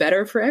it'll be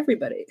better for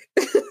everybody.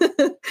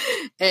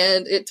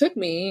 And it took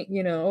me,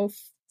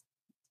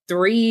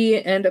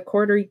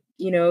 3.25,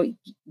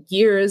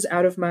 years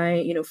out of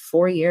my,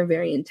 4-year,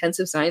 very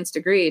intensive science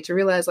degree to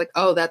realize, like,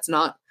 oh, that's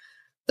not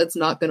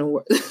going to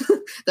work.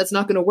 That's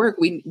not going to work.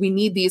 We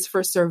need these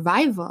for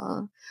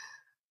survival,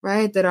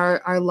 right? That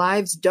our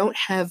lives don't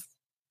have,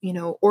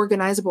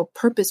 organizable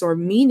purpose or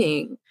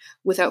meaning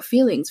without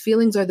feelings.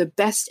 Feelings are the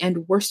best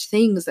and worst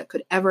things that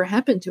could ever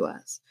happen to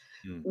us.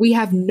 We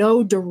have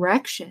no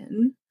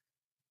direction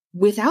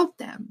without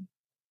them,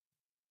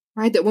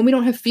 right? That when we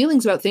don't have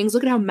feelings about things,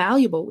 look at how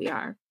malleable we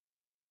are,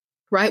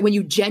 right? When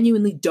you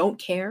genuinely don't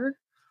care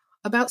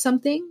about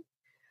something,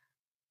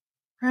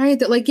 right?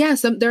 That like, yeah,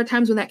 there are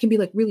times when that can be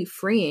like really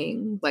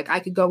freeing. Like I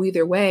could go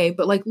either way,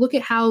 but like, look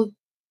at how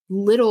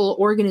little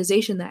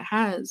organization that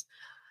has,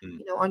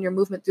 on your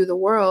movement through the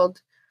world.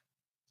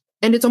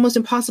 And it's almost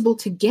impossible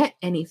to get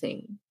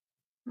anything,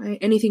 right?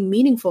 Anything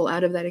meaningful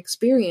out of that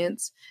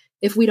experience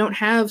if we don't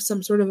have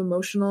some sort of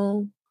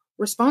emotional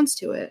response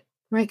to it,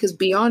 right? Because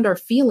beyond our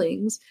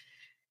feelings,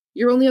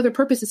 your only other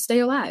purpose is stay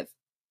alive,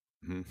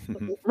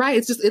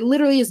 right? It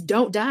literally is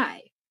don't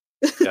die.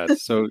 Yeah.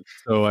 So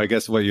I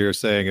guess what you're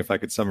saying, if I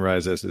could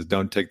summarize this, is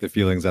don't take the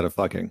feelings out of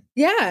fucking.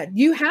 Yeah,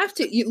 you have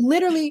to. You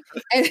literally,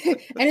 and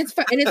it's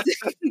fun. And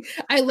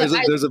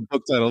it's There's a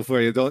book title for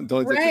you. Don't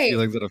take the right.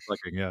 feelings out of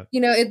fucking. Yeah.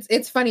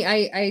 It's funny.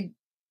 I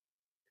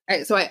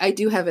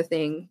do have a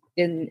thing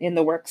in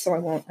the work, so I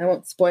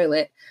won't spoil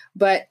it.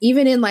 But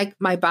even in like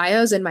my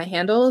bios and my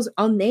handles,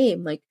 I'll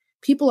name like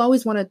people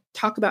always want to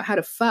talk about how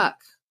to fuck.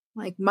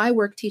 Like my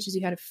work teaches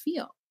you how to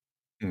feel.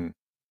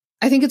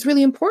 I think it's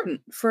really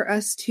important for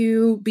us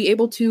to be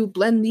able to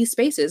blend these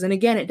spaces. And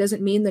again, it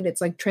doesn't mean that it's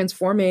like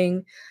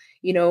transforming,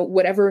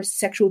 whatever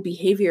sexual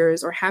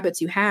behaviors or habits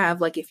you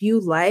have. Like if you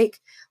like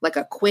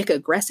a quick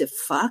aggressive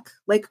fuck,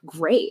 like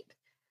great,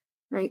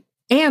 right?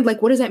 And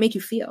like, what does that make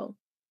you feel?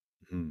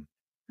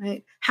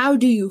 Right? How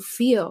do you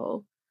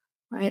feel,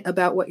 right,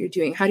 about what you're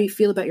doing? How do you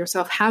feel about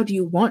yourself? How do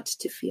you want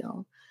to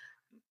feel?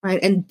 Right?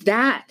 And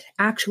that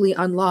actually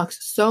unlocks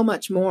so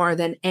much more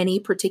than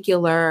any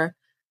particular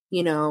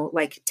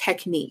like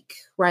technique,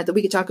 right? That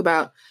we could talk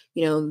about,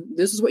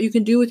 this is what you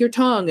can do with your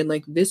tongue. And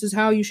like, this is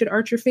how you should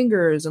arch your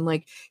fingers. And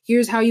like,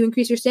 here's how you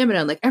increase your stamina.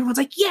 And like, everyone's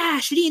like, yeah,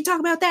 Shadeen, talk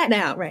about that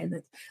now. Right.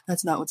 And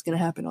that's not what's going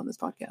to happen on this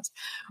podcast.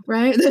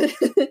 Right.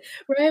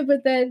 Right.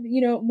 But then,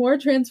 more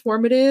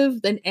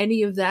transformative than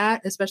any of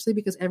that, especially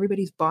because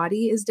everybody's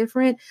body is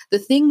different. The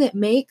thing that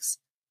makes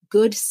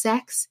good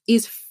sex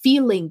is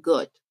feeling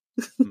good.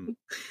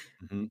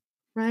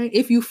 Right?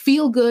 If you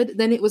feel good,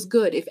 then it was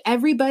good. If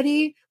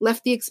everybody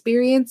left the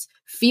experience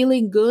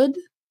feeling good,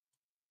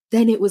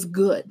 then it was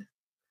good.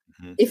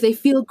 If they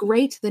feel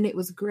great, then it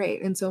was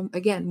great. And so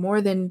again, more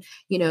than,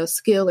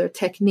 skill or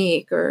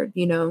technique or,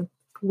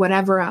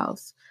 whatever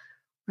else,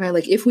 right?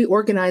 Like if we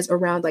organize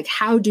around like,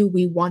 how do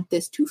we want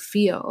this to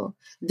feel?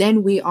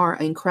 Then we are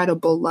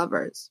incredible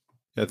lovers.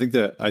 I think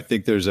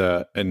there's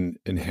an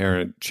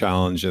inherent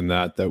challenge in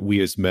that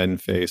we as men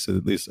face.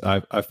 At least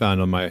I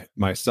found on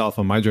myself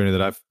on my journey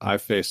that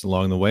I've faced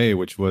along the way,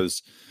 which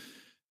was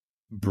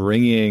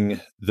bringing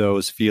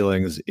those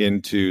feelings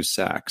into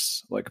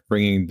sex, like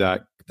bringing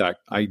that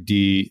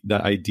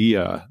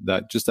idea,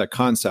 that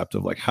concept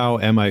of like, how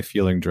am I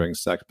feeling during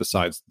sex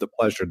besides the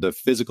pleasure, the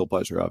physical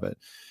pleasure of it?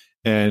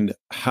 And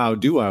how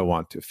do I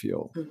want to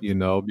feel?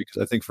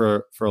 Because I think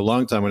for a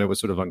long time when it was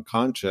sort of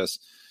unconscious,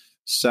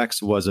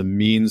 sex was a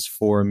means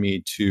for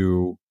me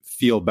to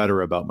feel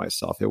better about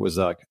myself. It was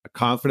like a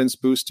confidence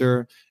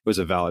booster. It was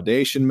a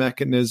validation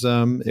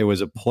mechanism. It was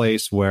a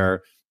place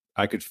where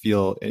I could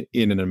feel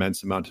in an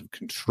immense amount of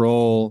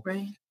control.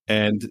 Right.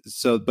 And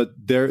so, but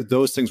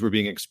those things were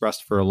being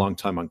expressed for a long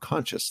time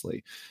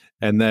unconsciously.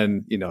 And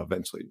then,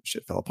 eventually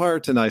shit fell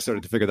apart and I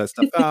started to figure that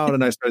stuff out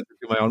and I started to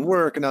do my own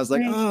work and I was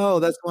like,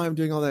 oh, that's why I'm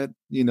doing all that,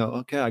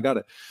 okay, I got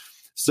it.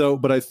 So,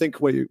 but I think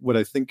what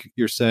I think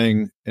you're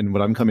saying and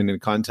what I'm coming into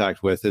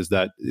contact with is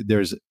that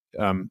there's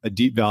a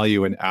deep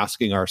value in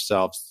asking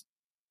ourselves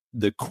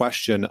the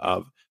question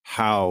of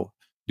how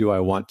do I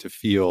want to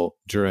feel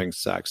during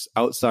sex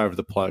outside of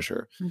the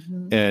pleasure,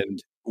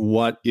 and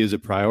what is a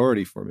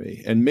priority for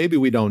me? And maybe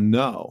we don't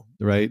know,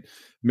 right?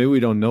 Maybe we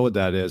don't know what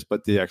that is,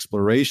 but the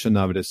exploration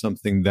of it is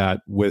something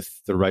that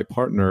with the right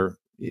partner,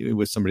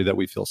 with somebody that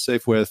we feel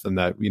safe with and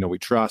that, we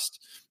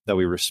trust, that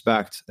we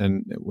respect,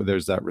 and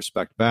there's that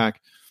respect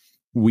back,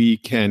 we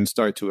can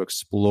start to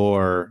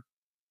explore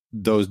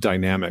those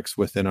dynamics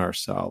within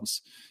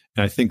ourselves.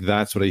 And I think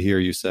that's what I hear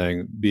you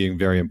saying being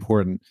very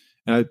important.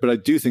 But I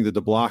do think that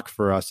the block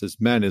for us as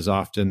men is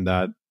often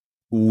that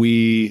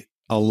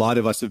a lot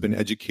of us have been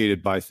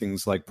educated by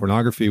things like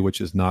pornography,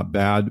 which is not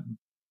bad.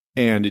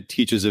 And it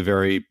teaches a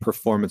very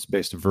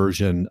performance-based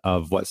version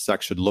of what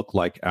sex should look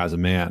like as a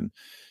man.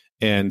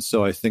 And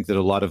so I think that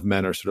a lot of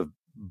men are sort of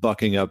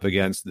bucking up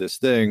against this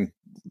thing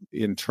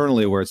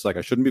internally where it's like,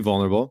 I shouldn't be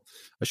vulnerable.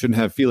 I shouldn't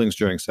have feelings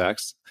during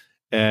sex.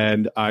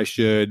 And I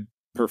should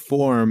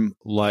perform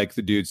like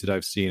the dudes that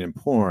I've seen in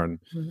porn.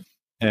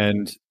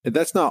 And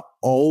that's not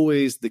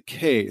always the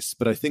case,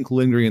 but I think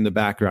lingering in the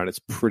background, it's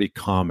pretty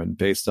common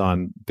based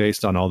on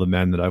all the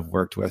men that I've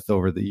worked with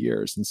over the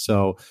years. And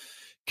so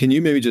can you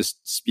maybe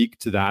just speak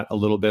to that a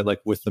little bit,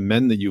 like with the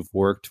men that you've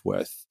worked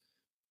with?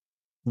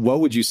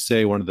 What would you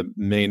say one of the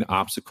main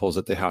obstacles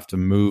that they have to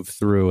move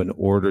through in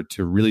order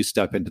to really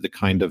step into the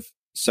kind of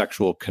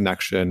sexual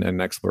connection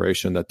and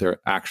exploration that they're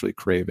actually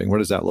craving? What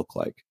does that look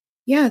like?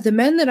 Yeah, the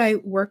men that I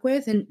work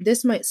with, and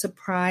this might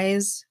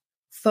surprise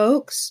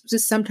folks,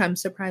 just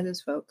sometimes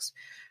surprises folks.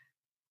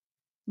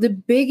 The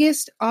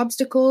biggest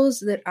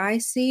obstacles that I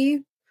see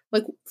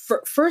like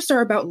first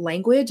are about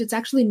language. It's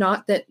actually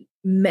not that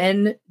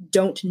men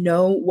don't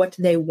know what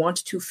they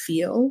want to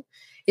feel.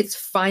 It's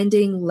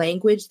finding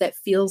language that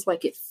feels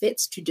like it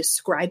fits to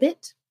describe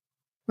it,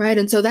 right?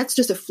 And so that's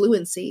just a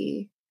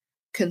fluency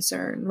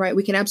concern, right?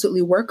 We can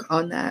absolutely work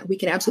on that. We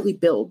can absolutely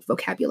build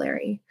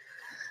vocabulary.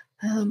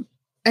 And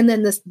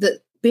then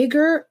the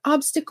bigger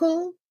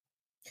obstacle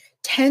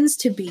tends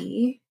to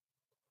be,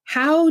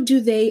 how do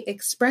they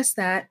express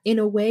that in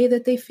a way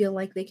that they feel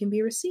like they can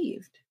be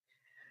received?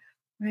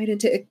 Right.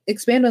 And to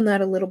expand on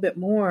that a little bit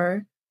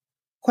more,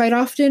 quite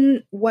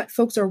often what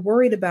folks are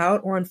worried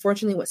about, or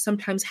unfortunately what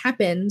sometimes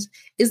happens,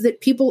 is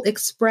that people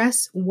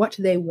express what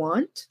they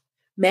want.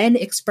 Men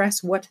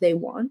express what they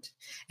want.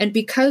 And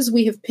because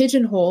we have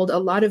pigeonholed a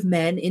lot of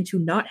men into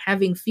not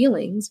having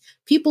feelings,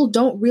 people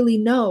don't really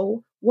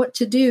know what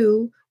to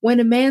do when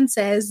a man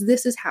says,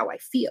 "This is how I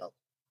feel."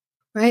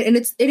 Right. And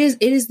it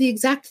is the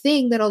exact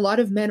thing that a lot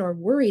of men are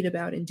worried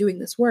about in doing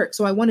this work.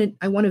 So I want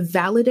to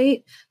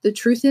validate the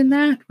truth in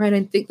that. Right.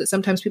 I think that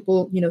sometimes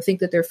people, think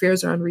that their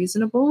fears are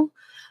unreasonable.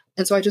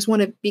 And so I just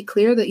want to be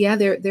clear that, yeah,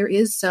 there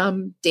is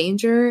some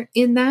danger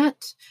in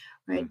that.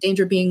 Right.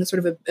 Danger being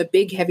sort of a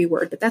big, heavy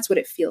word, but that's what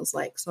it feels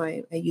like. So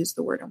I use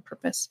the word on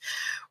purpose.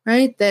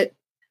 Right. That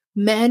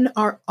men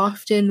are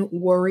often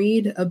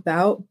worried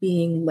about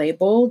being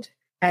labeled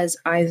as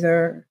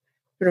either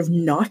sort of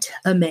not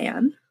a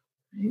man.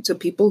 So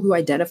people who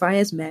identify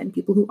as men,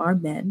 people who are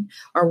men,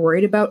 are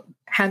worried about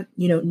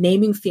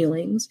naming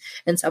feelings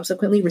and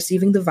subsequently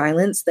receiving the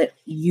violence that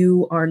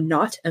you are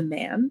not a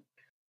man,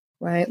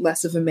 right?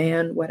 Less of a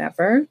man,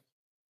 whatever.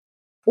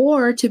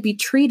 Or to be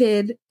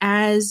treated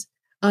as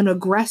an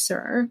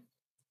aggressor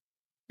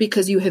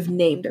because you have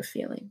named a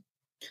feeling.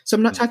 So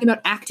I'm not talking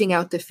about acting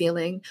out the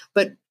feeling,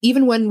 but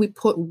even when we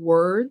put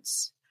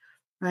words,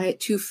 right,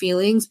 to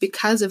feelings,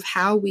 because of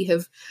how we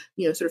have,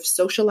 sort of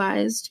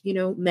socialized,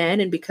 men,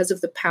 and because of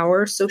the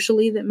power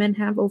socially that men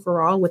have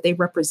overall, what they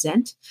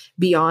represent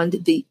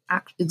beyond the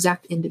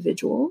exact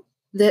individual,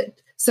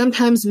 that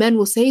sometimes men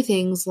will say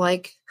things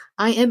like,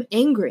 "I am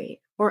angry,"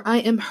 or "I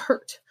am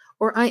hurt,"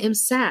 or "I am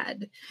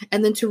sad."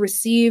 And then to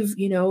receive,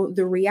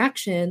 the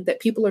reaction that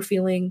people are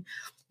feeling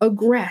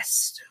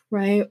aggressed,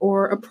 right,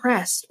 or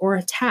oppressed or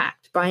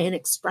attacked by an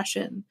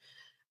expression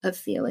of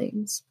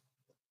feelings.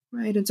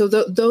 Right. And so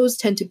those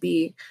tend to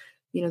be,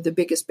 the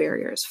biggest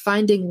barriers,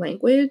 finding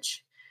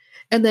language,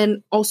 and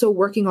then also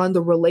working on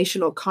the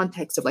relational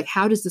context of, like,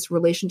 how does this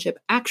relationship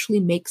actually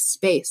make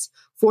space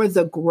for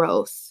the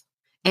growth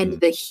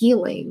and the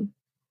healing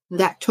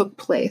that took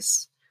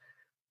place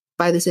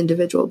by this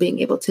individual being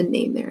able to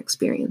name their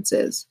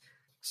experiences.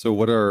 So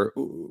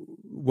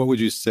what would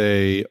you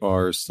say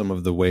are some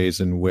of the ways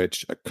in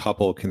which a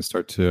couple can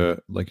start to,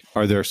 like,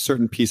 are there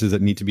certain pieces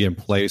that need to be in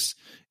place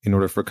in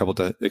order for a couple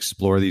to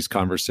explore these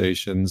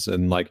conversations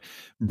and, like,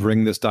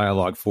 bring this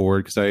dialogue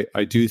forward? Because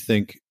I do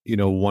think,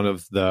 one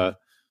of the,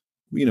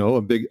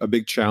 a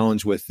big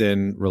challenge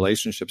within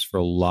relationships for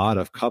a lot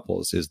of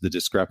couples is the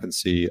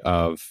discrepancy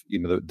of,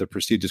 the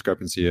perceived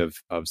discrepancy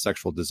of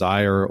sexual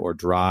desire or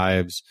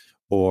drives,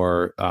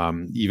 or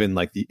even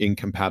like the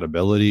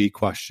incompatibility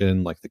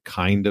question, like the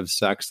kind of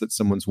sex that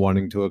someone's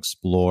wanting to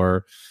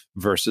explore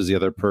versus the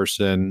other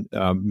person.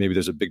 Maybe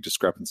there's a big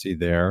discrepancy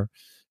there.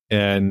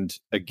 And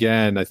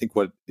again, I think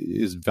what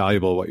is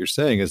valuable, what you're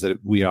saying, is that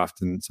we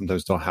often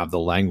sometimes don't have the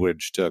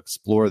language to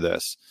explore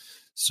this.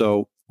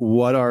 So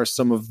what are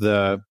some of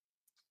the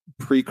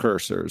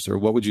precursors, or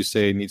what would you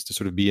say needs to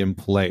sort of be in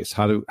place?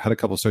 How do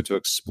couples start to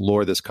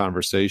explore this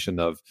conversation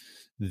of,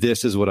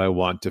 this is what I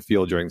want to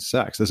feel during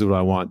sex. This is what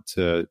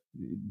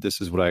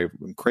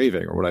I'm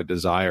craving or what I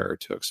desire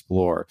to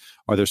explore.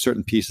 Are there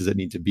certain pieces that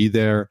need to be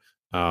there?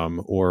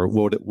 Or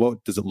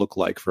what does it look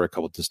like for a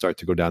couple to start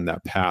to go down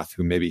that path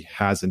who maybe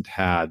hasn't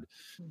had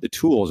the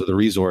tools or the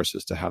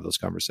resources to have those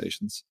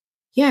conversations?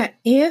 Yeah,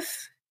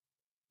 if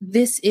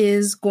this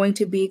is going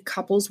to be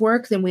couples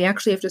work, then we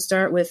actually have to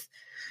start with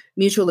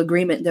mutual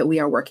agreement that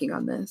we are working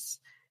on this.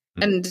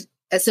 And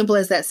as simple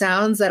as that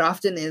sounds, that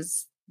often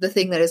is the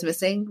thing that is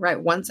missing,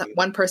 right? One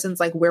person's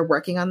like, "We're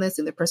working on this,"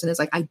 and the person is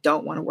like, "I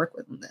don't want to work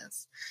with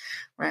this,"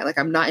 right? Like,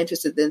 "I'm not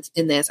interested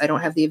in this. I don't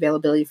have the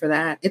availability for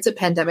that. It's a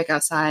pandemic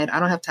outside. I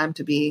don't have time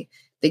to be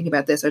thinking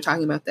about this or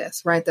talking about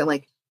this," right? That,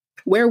 like,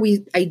 where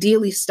we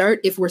ideally start,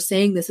 if we're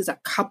saying this is a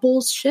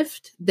couples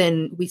shift,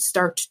 then we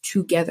start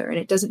together. And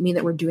it doesn't mean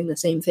that we're doing the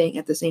same thing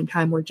at the same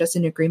time. We're just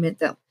in agreement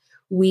that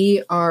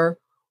we are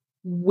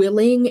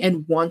willing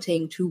and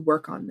wanting to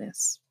work on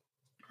this.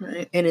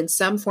 Right. And in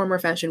some form or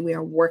fashion, we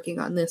are working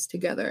on this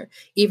together.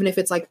 Even if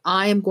it's like,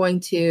 I am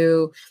going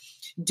to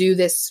do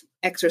this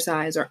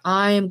exercise, or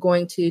I am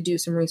going to do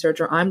some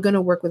research, or I'm going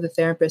to work with a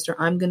therapist, or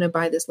I'm going to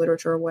buy this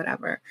literature or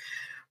whatever.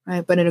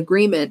 Right. But an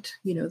agreement,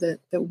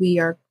 that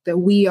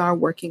we are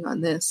working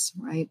on this,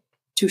 right,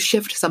 to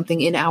shift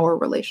something in our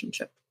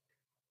relationship.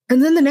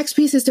 And then the next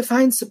piece is to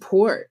find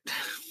support,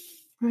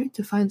 right?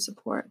 To find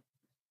support.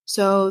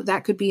 So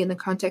that could be in the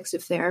context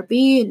of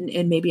therapy,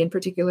 and maybe in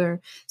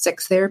particular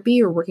sex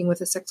therapy, or working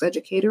with a sex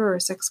educator or a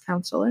sex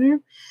counselor.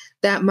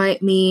 That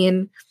might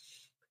mean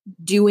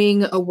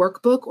doing a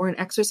workbook or an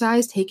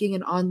exercise, taking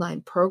an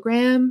online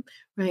program,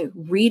 right?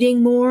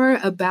 Reading more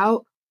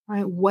about,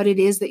 right, what it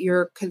is that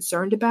you're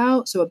concerned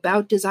about. So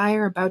about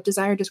desire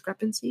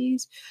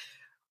discrepancies.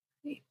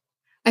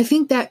 I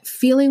think that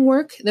feeling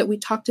work that we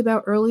talked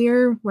about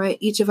earlier, right?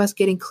 Each of us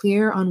getting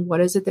clear on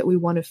what is it that we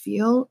want to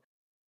feel.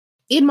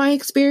 In my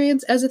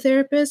experience as a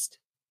therapist,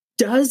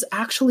 does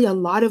actually a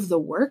lot of the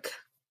work,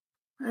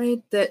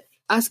 right? That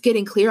us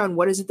getting clear on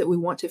what is it that we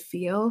want to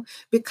feel,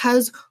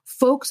 because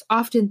folks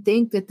often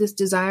think that this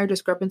desire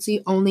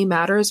discrepancy only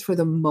matters for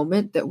the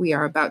moment that we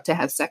are about to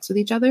have sex with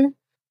each other,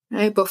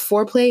 right? But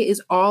foreplay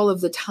is all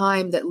of the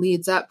time that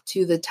leads up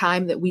to the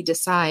time that we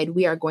decide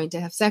we are going to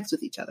have sex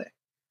with each other.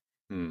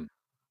 Hmm.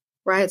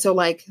 Right? So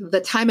like the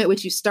time at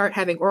which you start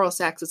having oral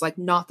sex is like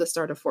not the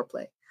start of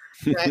foreplay.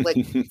 Right? Like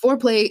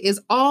foreplay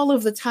is all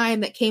of the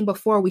time that came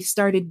before we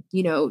started,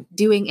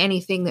 doing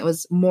anything that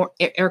was more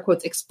air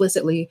quotes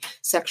explicitly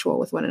sexual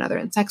with one another.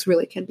 And sex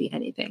really can be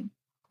anything.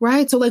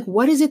 Right? So like,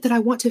 what is it that I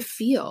want to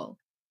feel?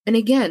 And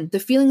again, the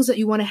feelings that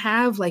you want to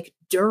have like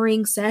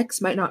during sex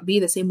might not be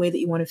the same way that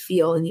you want to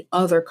feel in the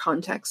other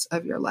contexts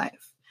of your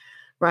life.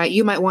 Right?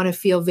 You might want to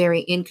feel very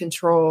in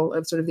control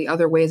of sort of the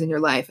other ways in your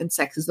life. And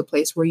sex is the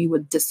place where you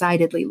would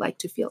decidedly like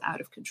to feel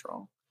out of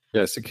control.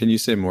 Yeah. So can you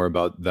say more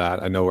about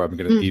that? I know I'm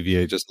going to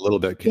deviate just a little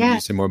bit. Can you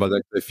say more about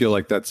that? I feel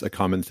like that's a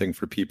common thing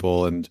for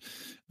people. And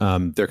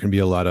there can be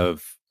a lot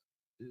of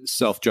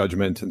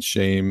self-judgment and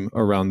shame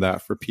around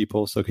that for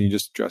people. So can you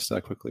just address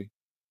that quickly?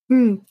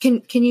 Can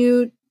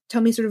you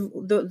tell me sort of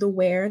the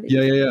where? That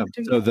Yeah.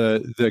 So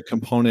the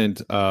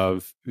component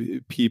of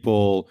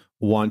people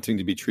wanting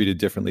to be treated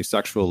differently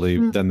sexually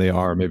than they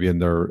are maybe in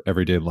their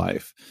everyday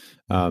life,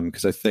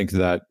 because I think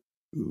that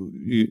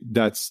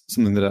that's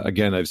something that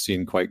again I've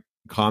seen quite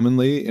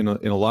commonly in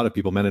a lot of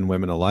people, men and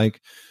women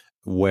alike,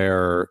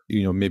 where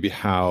maybe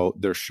how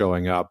they're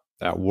showing up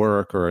at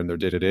work or in their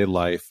day-to-day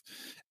life,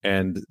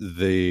 and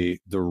the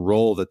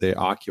role that they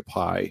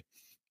occupy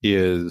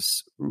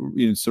is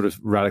sort of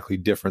radically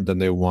different than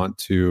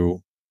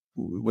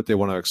what they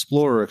want to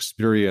explore or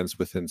experience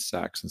within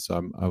sex. And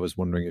so I was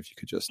wondering if you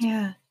could just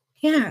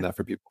that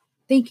for people.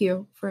 Thank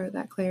you for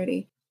that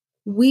clarity.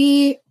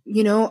 We,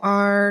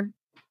 are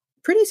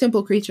pretty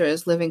simple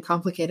creatures living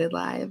complicated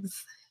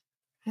lives,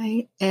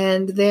 right?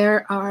 And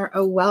there are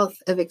a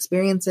wealth of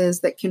experiences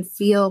that can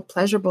feel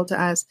pleasurable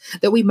to us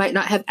that we might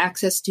not have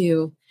access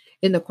to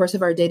in the course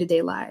of our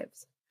day-to-day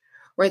lives,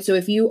 right? So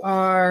if you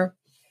are,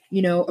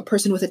 a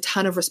person with a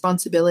ton of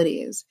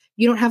responsibilities,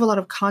 you don't have a lot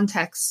of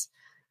context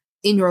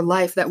in your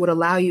life that would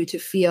allow you to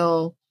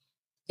feel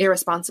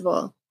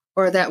irresponsible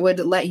or that would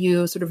let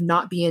you sort of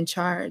not be in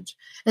charge.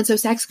 And so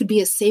sex could be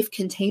a safe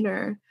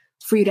container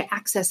for you to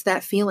access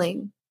that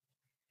feeling.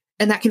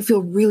 And that can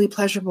feel really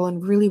pleasurable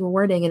and really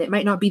rewarding. And it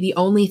might not be the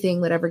only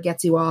thing that ever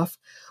gets you off,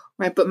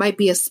 right? But might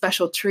be a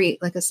special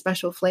treat, like a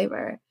special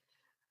flavor,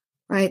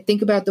 right?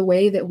 Think about the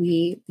way that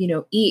we,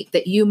 eat,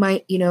 that you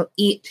might,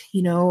 eat,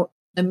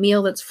 a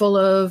meal that's full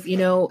of,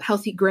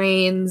 healthy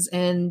grains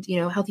and,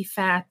 healthy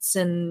fats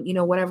and,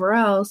 whatever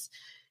else.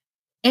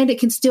 And it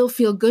can still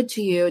feel good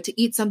to you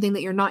to eat something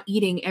that you're not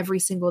eating every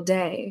single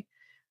day,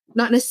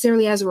 not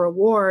necessarily as a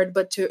reward,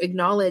 but to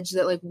acknowledge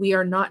that like we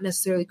are not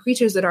necessarily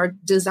creatures that are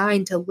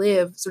designed to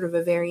live sort of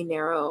a very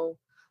narrow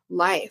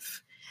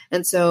life.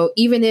 And so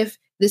even if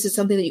this is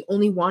something that you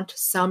only want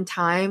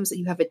sometimes, that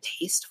you have a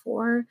taste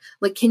for,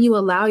 like, can you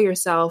allow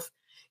yourself,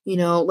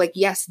 like,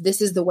 yes,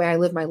 this is the way I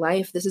live my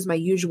life. This is my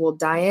usual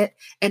diet.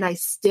 And I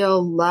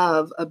still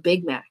love a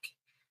Big Mac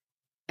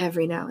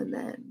every now and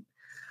then,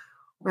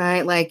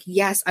 right? Like,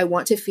 yes, I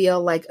want to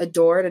feel like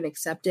adored and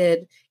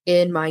accepted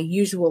in my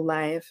usual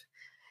life.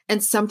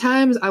 And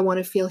sometimes I want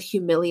to feel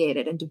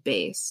humiliated and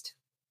debased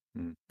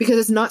because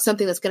it's not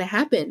something that's going to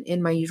happen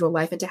in my usual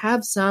life. And to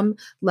have some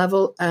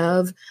level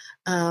of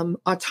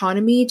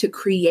autonomy to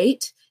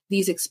create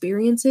these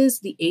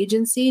experiences, the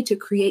agency to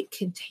create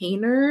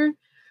container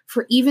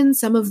for even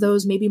some of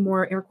those maybe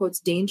more air quotes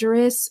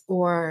dangerous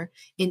or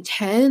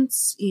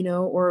intense,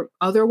 or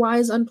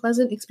otherwise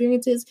unpleasant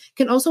experiences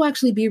can also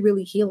actually be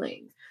really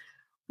healing,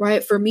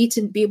 right? For me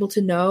to be able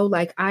to know,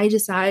 like, I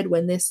decide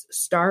when this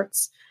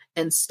starts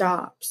and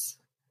stops,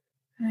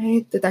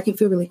 right? That can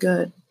feel really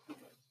good.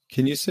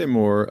 Can you say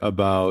more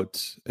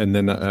about, and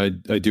then I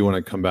do want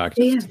to come back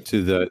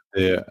to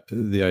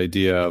the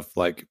idea of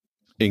like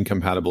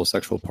incompatible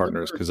sexual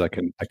partners, because I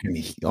can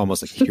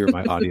almost like hear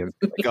my audience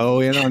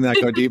go in on that,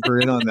 go deeper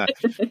in on that.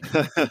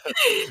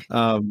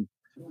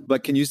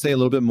 But can you say a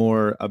little bit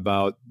more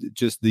about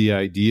just the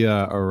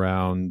idea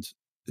around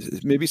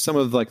maybe some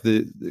of like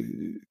the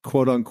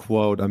quote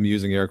unquote, I'm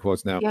using air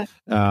quotes now,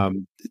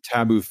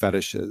 taboo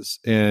fetishes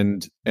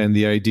and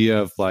the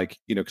idea of like,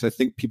 because I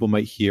think people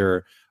might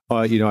hear,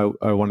 I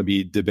want to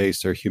be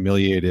debased or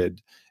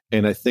humiliated.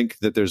 And I think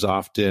that there's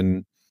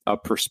often a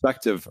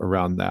perspective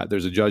around that.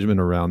 There's a judgment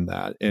around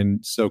that.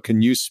 And so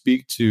can you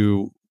speak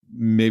to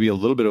maybe a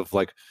little bit of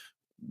like,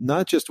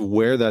 not just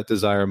where that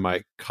desire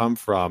might come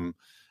from,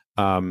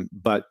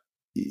 but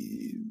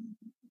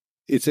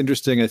it's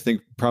interesting. I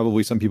think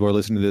probably some people are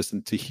listening to this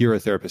and to hear a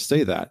therapist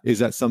say that, is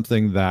that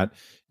something that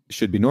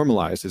should be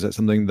normalized? Is that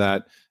something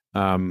that,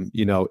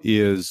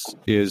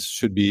 is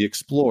should be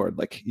explored?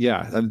 Like,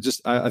 yeah,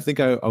 I think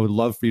I would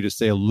love for you to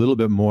say a little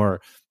bit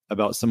more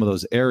about some of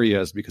those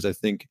areas, because I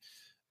think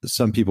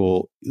some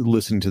people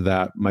listening to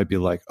that might be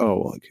like, oh,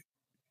 like,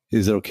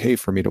 is it okay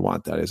for me to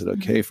want that? Is it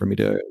okay for me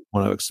to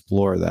want to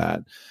explore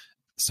that?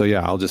 So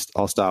yeah,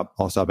 I'll stop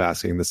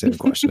asking the same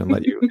question and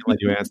let you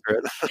answer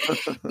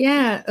it.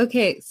 Yeah.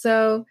 Okay.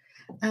 So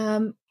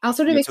I'll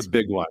sort of It's a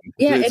big one.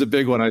 Yeah, It's a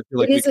big one. I feel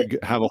like we could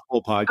have a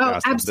whole oh,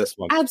 podcast on this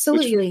one.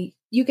 absolutely.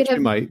 You could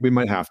Which have. we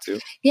might have to.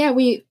 Yeah,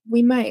 we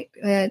might,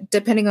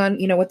 depending on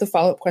what the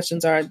follow up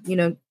questions are.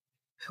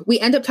 We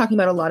end up talking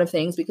about a lot of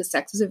things because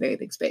sex is a very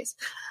big space.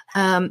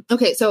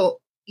 Okay,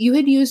 so you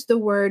had used the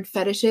word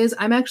fetishes.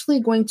 I'm actually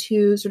going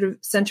to sort of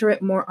center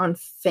it more on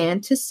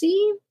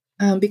fantasy,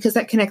 because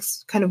that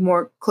connects kind of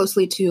more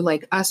closely to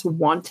like us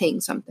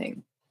wanting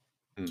something.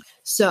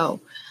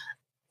 So,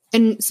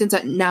 and since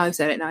now I've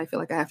said it, now I feel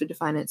like I have to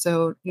define it.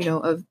 So,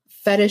 a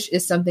fetish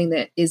is something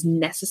that is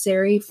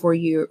necessary for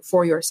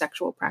your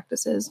sexual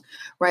practices,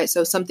 right?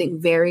 So something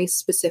very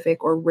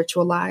specific or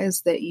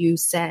ritualized that you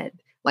said,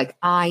 like,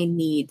 I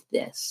need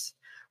this,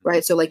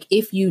 right? So like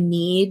if you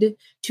need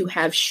to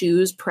have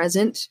shoes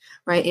present,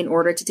 right, in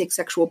order to take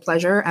sexual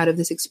pleasure out of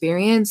this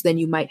experience, then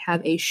you might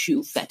have a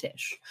shoe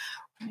fetish,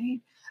 right?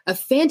 A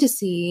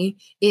fantasy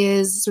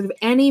is sort of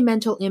any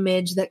mental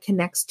image that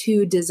connects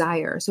to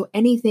desire. So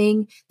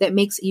anything that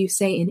makes you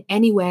say in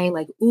any way,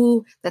 like,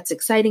 ooh, that's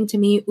exciting to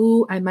me.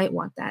 Ooh, I might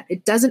want that.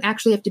 It doesn't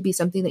actually have to be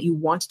something that you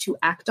want to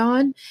act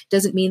on.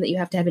 Doesn't mean that you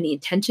have to have any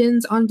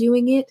intentions on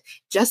doing it.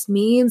 Just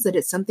means that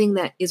it's something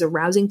that is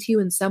arousing to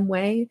you in some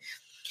way.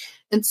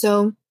 And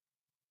so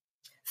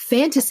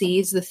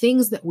fantasies, the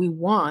things that we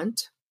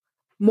want,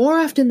 more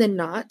often than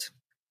not,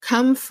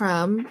 come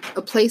from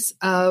a place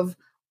of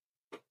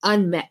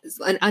an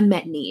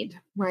unmet need,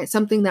 right?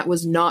 Something that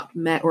was not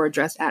met or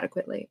addressed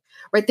adequately,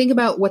 right? Think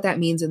about what that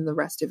means in the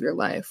rest of your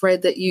life,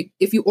 right? That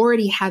if you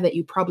already have it,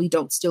 you probably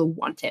don't still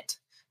want it.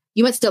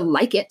 You might still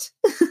like it.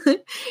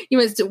 You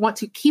might still want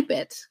to keep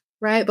it,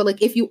 right? But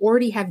like if you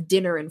already have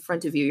dinner in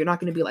front of you, you're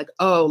not going to be like,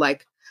 oh,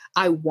 like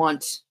I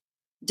want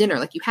dinner.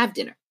 Like you have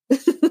dinner,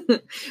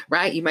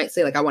 right? You might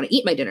say like, I want to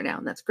eat my dinner now,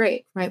 and that's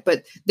great, right?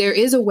 But there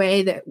is a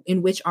way that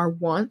in which our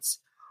wants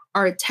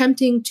are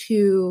attempting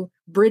to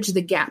bridge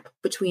the gap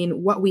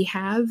between what we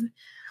have,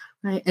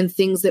 right, and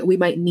things that we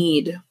might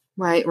need,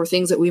 right, or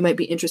things that we might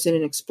be interested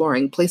in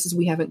exploring, places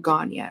we haven't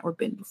gone yet or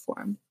been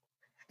before.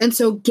 And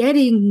so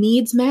getting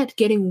needs met,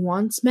 getting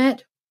wants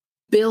met,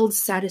 builds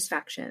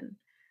satisfaction.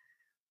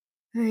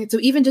 Right. So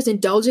even just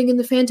indulging in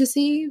the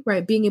fantasy,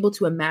 right, being able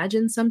to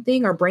imagine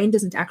something, our brain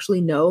doesn't actually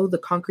know the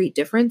concrete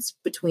difference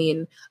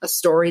between a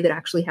story that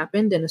actually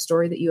happened and a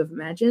story that you have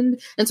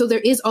imagined. And so there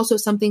is also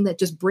something that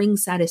just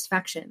brings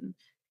satisfaction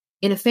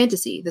in a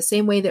fantasy, the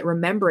same way that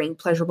remembering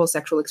pleasurable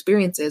sexual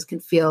experiences can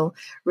feel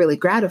really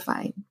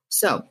gratifying.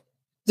 So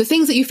the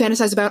things that you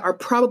fantasize about are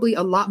probably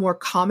a lot more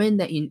common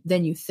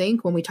than you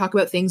think. When we talk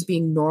about things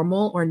being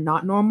normal or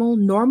not normal,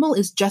 normal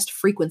is just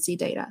frequency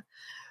data.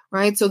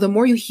 Right. So the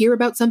more you hear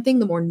about something,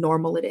 the more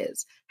normal it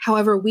is.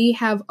 However, we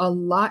have a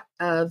lot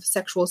of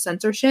sexual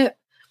censorship.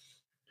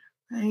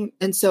 Right.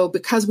 And so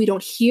because we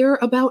don't hear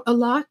about a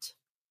lot,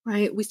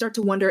 right, we start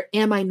to wonder,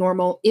 am I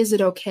normal? Is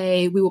it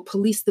okay? We will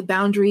police the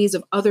boundaries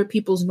of other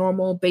people's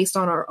normal based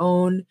on our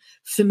own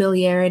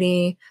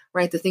familiarity,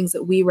 right? The things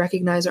that we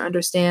recognize or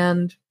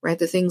understand, right?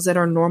 The things that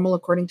are normal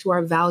according to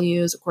our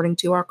values, according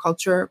to our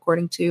culture,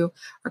 according to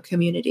our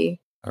community.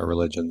 Our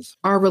religions.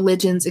 Our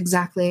religions,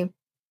 exactly.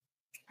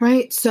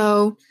 Right.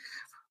 So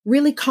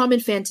really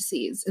common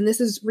fantasies. And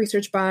this is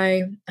research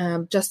by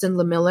Justin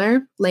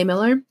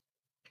Lehmiller.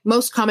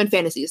 Most common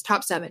fantasies,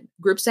 top 7,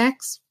 group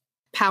sex,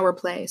 power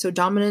play. So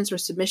dominance or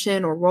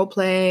submission or role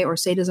play or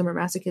sadism or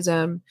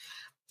masochism,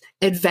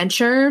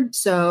 adventure.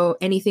 So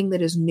anything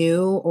that is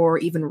new or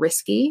even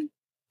risky,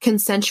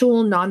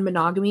 consensual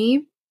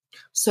non-monogamy.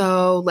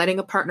 So letting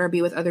a partner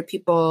be with other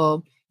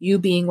people, you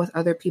being with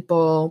other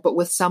people, but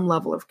with some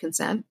level of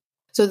consent.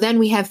 So then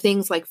we have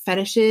things like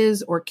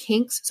fetishes or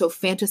kinks. So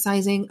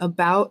fantasizing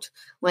about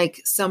like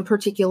some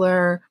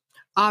particular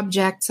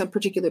object, some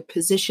particular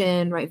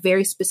position, right?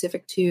 Very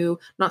specific to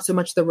not so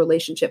much the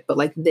relationship, but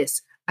like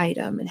this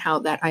item and how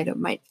that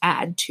item might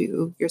add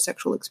to your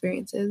sexual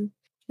experiences.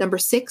 Number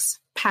 6,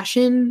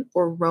 passion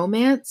or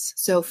romance.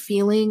 So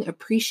feeling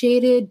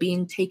appreciated,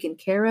 being taken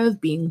care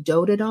of, being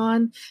doted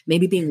on,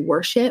 maybe being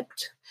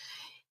worshipped.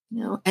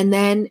 And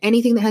then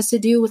anything that has to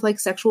do with like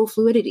sexual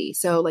fluidity.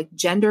 So like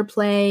gender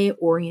play,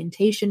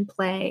 orientation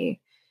play.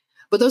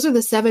 But those are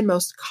the 7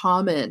 most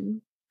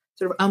common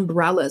sort of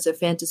umbrellas of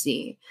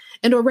fantasy.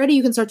 And already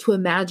you can start to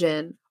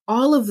imagine,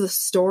 all of the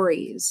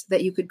stories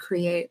that you could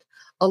create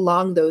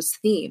along those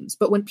themes.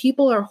 But when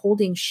people are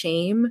holding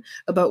shame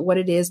about what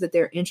it is that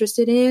they're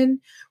interested in,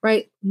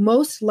 right,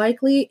 most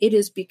likely it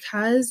is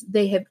because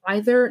they have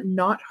either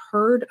not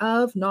heard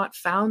of, not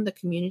found the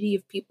community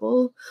of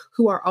people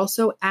who are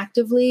also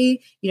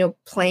actively,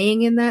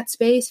 playing in that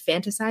space,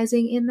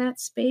 fantasizing in that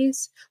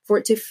space for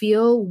it to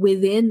feel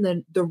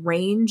within the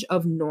range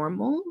of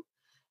normal.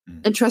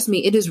 And trust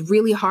me, it is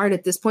really hard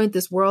at this point.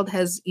 This world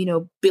has,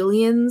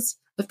 billions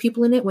of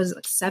people in it. Was it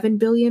like 7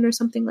 billion or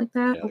something like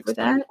that Yeah, over like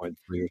that? 7.3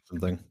 or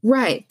something.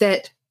 Right.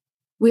 That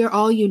we are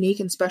all unique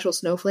and special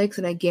snowflakes.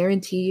 And I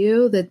guarantee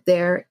you that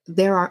there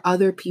are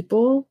other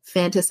people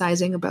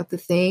fantasizing about the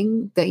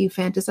thing that you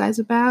fantasize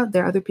about.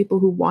 There are other people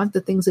who want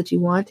the things that you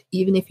want,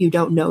 even if you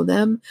don't know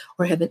them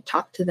or haven't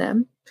talked to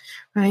them.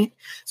 Right.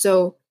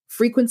 So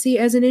frequency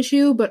as an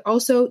issue, but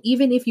also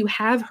even if you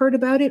have heard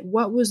about it,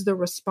 what was the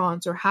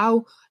response or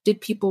how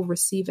did people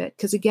receive it?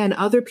 Because again,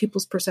 other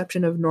people's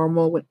perception of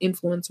normal would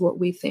influence what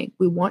we think.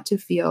 We want to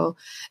feel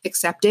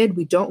accepted.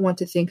 We don't want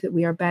to think that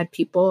we are bad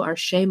people. Our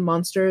shame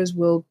monsters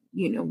will,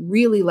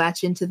 really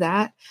latch into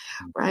that,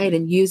 right?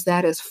 And use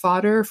that as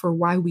fodder for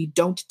why we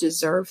don't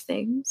deserve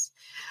things.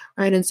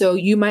 Right. And so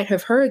you might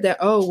have heard that,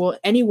 oh, well,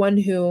 anyone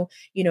who,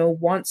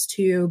 wants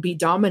to be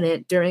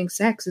dominant during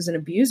sex is an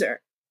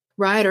abuser.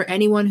 Right. Or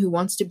anyone who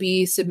wants to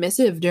be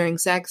submissive during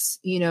sex,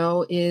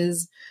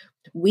 is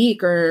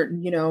weak or,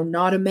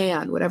 not a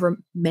man, whatever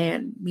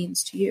man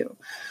means to you.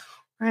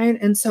 Right.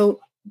 And so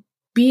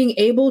being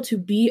able to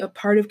be a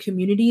part of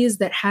communities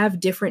that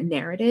have different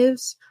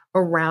narratives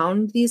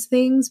around these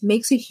things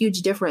makes a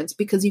huge difference,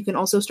 because you can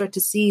also start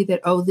to see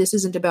that, oh, this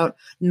isn't about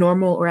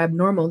normal or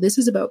abnormal. This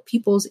is about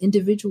people's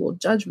individual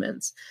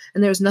judgments.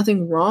 And there's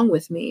nothing wrong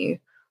with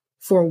me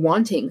for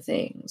wanting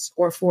things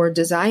or for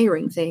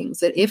desiring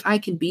things. That if I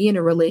can be in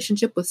a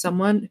relationship with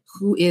someone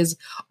who is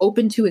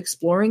open to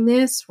exploring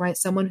this, right?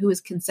 Someone who is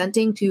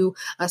consenting to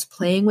us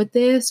playing with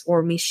this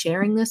or me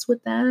sharing this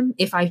with them,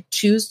 if I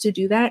choose to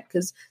do that,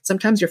 because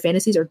sometimes your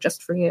fantasies are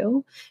just for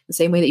you. The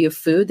same way that you have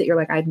food that you're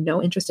like, I have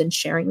no interest in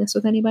sharing this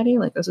with anybody.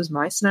 Like, this is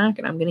my snack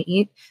and I'm going to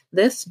eat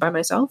this by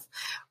myself,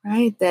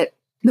 right? That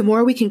the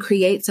more we can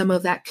create some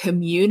of that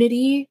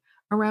community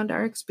around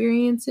our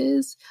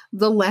experiences,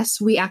 the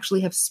less we actually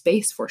have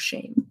space for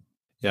shame.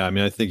 Yeah, I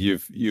mean, I think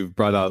you've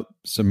brought out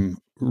some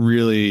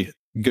really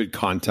good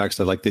context.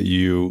 I like that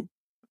you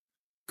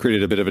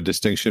created a bit of a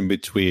distinction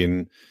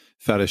between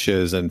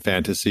fetishes and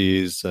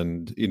fantasies,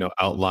 and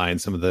outline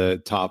some of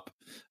the top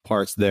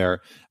parts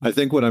there. I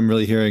think what I'm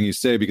really hearing you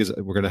say, because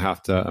we're going to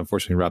have to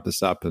unfortunately wrap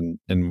this up, and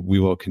we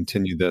will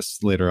continue this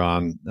later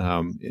on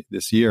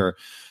this year.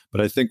 But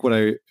I think what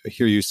I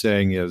hear you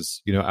saying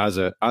is, as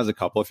a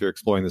couple, if you're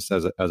exploring this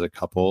as a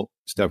couple,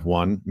 step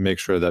one, make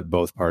sure that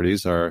both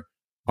parties are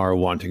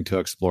wanting to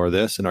explore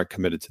this and are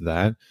committed to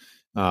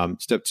that.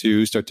 Step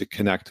two, start to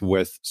connect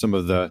with some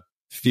of the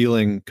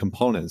feeling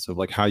components of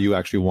like how you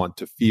actually want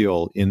to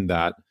feel in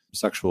that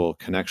sexual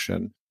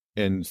connection.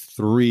 And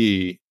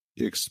three,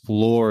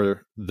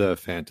 explore the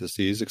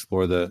fantasies,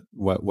 explore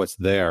what's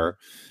there,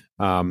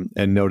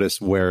 and notice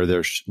where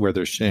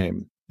there's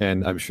shame.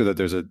 And I'm sure that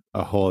there's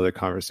a whole other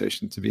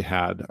conversation to be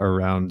had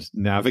around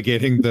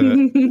navigating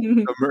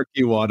the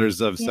murky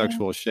waters of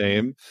sexual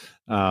shame.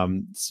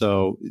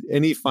 So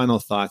any final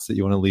thoughts that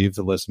you want to leave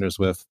the listeners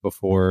with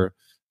before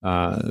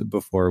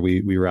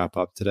we wrap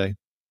up today?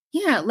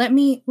 Yeah, let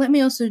me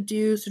also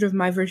do sort of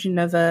my version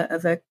of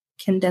a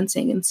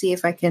condensing and see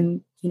if I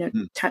can,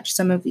 touch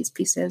some of these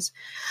pieces.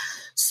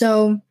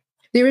 So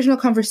the original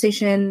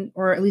conversation,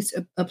 or at least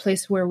a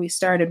place where we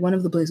started, one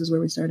of the places where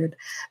we started,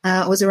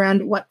 was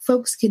around what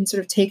folks can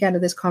sort of take out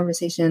of this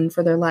conversation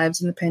for their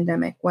lives in the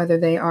pandemic, whether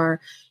they are,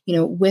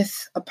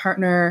 with a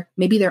partner,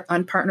 maybe they're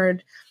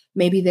unpartnered,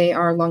 maybe they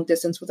are long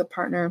distance with a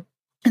partner.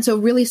 And so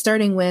really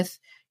starting with,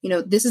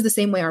 this is the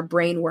same way our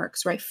brain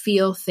works, right?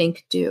 Feel,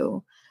 think,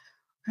 do.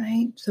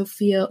 Right. So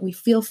we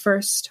feel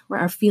first,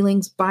 where our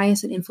feelings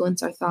bias and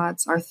influence our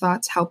thoughts. Our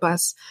thoughts help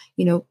us,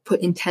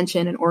 put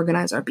intention and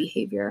organize our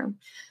behavior.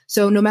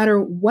 So no matter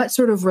what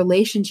sort of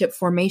relationship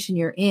formation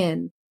you're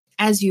in,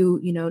 as you,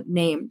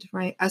 named,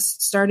 right, us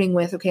starting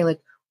with, okay, like,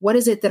 what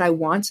is it that I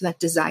want? So that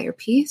desire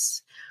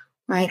piece,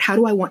 right? How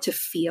do I want to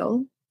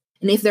feel?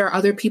 And if there are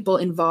other people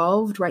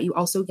involved, right, you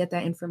also get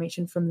that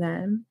information from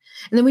them.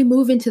 And then we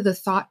move into the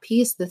thought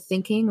piece, the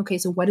thinking. Okay,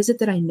 so what is it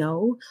that I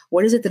know?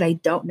 What is it that I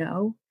don't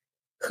know?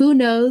 Who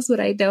knows what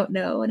I don't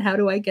know, and how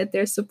do I get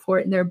their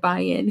support and their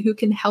buy-in? Who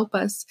can help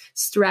us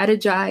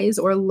strategize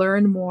or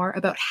learn more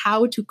about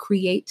how to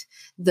create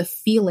the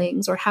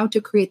feelings, or how to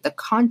create the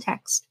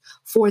context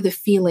for the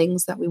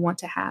feelings that we want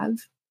to have?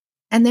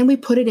 And then we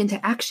put it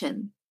into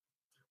action,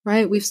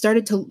 right? We've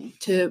started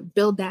to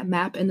build that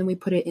map, and then we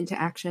put it into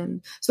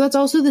action. So that's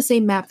also the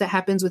same map that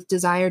happens with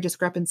desire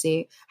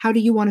discrepancy. How do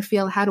you want to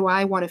feel? How do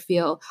I want to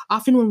feel?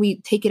 Often when we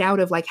take it out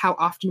of like how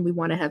often we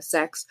want to have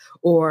sex,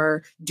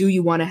 or do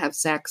you want to have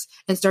sex,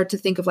 and start to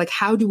think of like,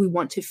 how do we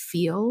want to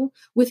feel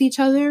with each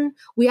other?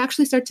 We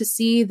actually start to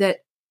see that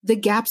the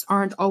gaps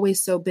aren't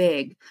always so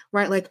big,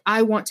 right? Like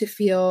I want to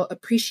feel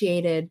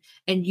appreciated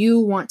and you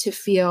want to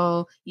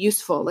feel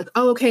useful. Like,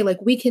 oh, okay, like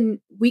we can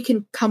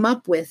come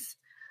up with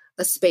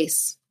a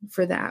space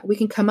for that. We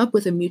can come up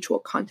with a mutual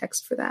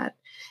context for that.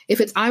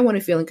 If it's I want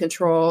to feel in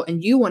control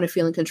and you want to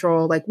feel in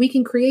control, like we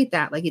can create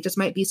that. Like it just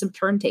might be some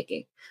turn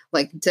taking.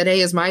 Like today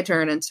is my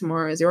turn and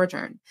tomorrow is your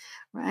turn,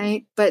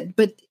 right? But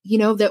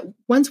that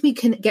once we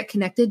can get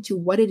connected to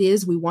what it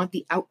is we want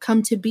the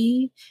outcome to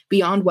be,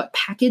 beyond what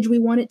package we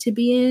want it to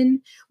be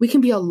in, we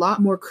can be a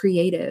lot more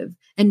creative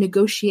and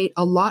negotiate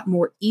a lot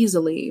more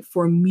easily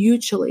for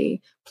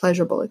mutually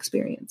pleasurable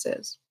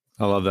experiences.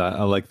 I love that.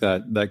 I like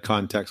that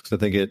context, because I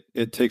think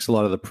it takes a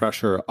lot of the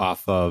pressure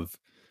off of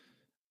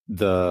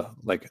the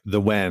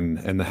when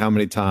and the how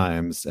many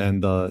times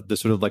and the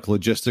sort of like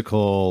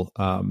logistical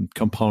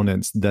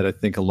components that I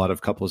think a lot of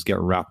couples get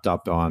wrapped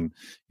up on.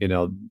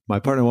 My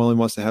partner only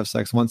wants to have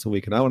sex once a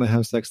week and I want to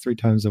have sex 3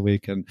 times a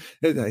week. And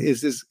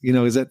is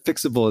that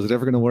fixable? Is it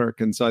ever going to work?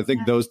 And so I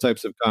think those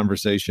types of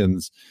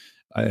conversations,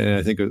 and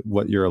I think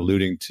what you're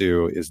alluding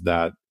to is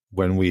that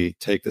when we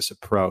take this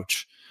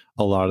approach,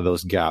 a lot of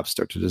those gaps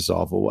start to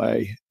dissolve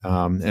away,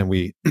 and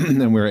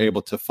we're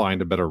able to find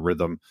a better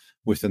rhythm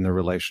within the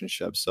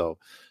relationship. So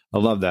I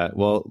love that.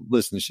 Well,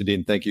 listen,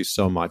 Shadeen, thank you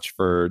so much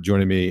for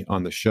joining me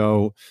on the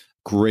show.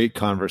 Great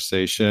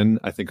conversation.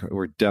 I think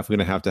we're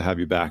definitely going to have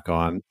you back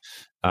on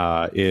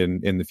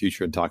in the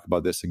future and talk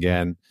about this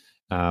again.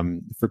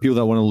 For people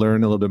that want to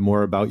learn a little bit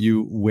more about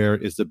you, where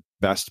is the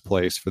best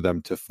place for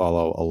them to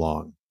follow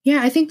along?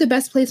 Yeah, I think the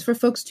best place for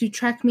folks to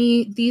track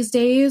me these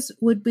days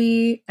would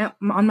be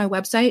on my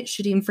website,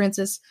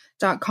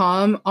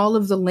 shadeenfrancis.com. All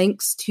of the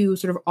links to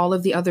sort of all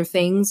of the other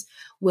things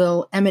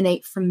will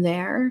emanate from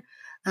there.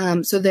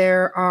 So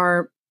there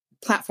are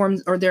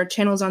platforms or there are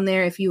channels on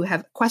there if you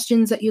have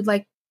questions that you'd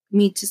like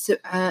me to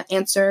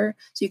answer.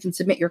 So you can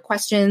submit your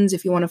questions.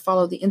 If you want to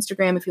follow the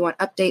Instagram, if you want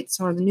updates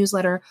or the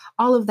newsletter,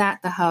 all of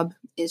that, the hub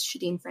is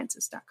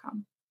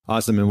shadeenfrancis.com.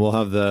 Awesome. And we'll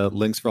have the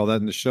links for all that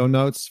in the show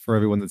notes for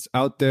everyone that's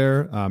out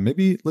there.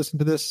 Maybe listen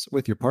to this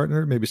with your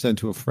partner, maybe send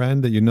it to a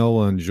friend that you know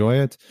will enjoy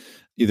it.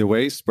 Either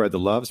way, spread the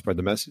love, spread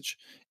the message.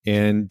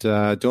 And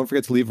don't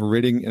forget to leave a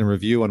rating and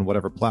review on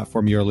whatever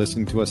platform you're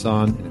listening to us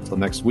on. And until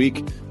next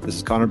week, this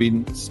is Connor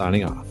Beaton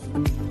signing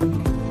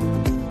off.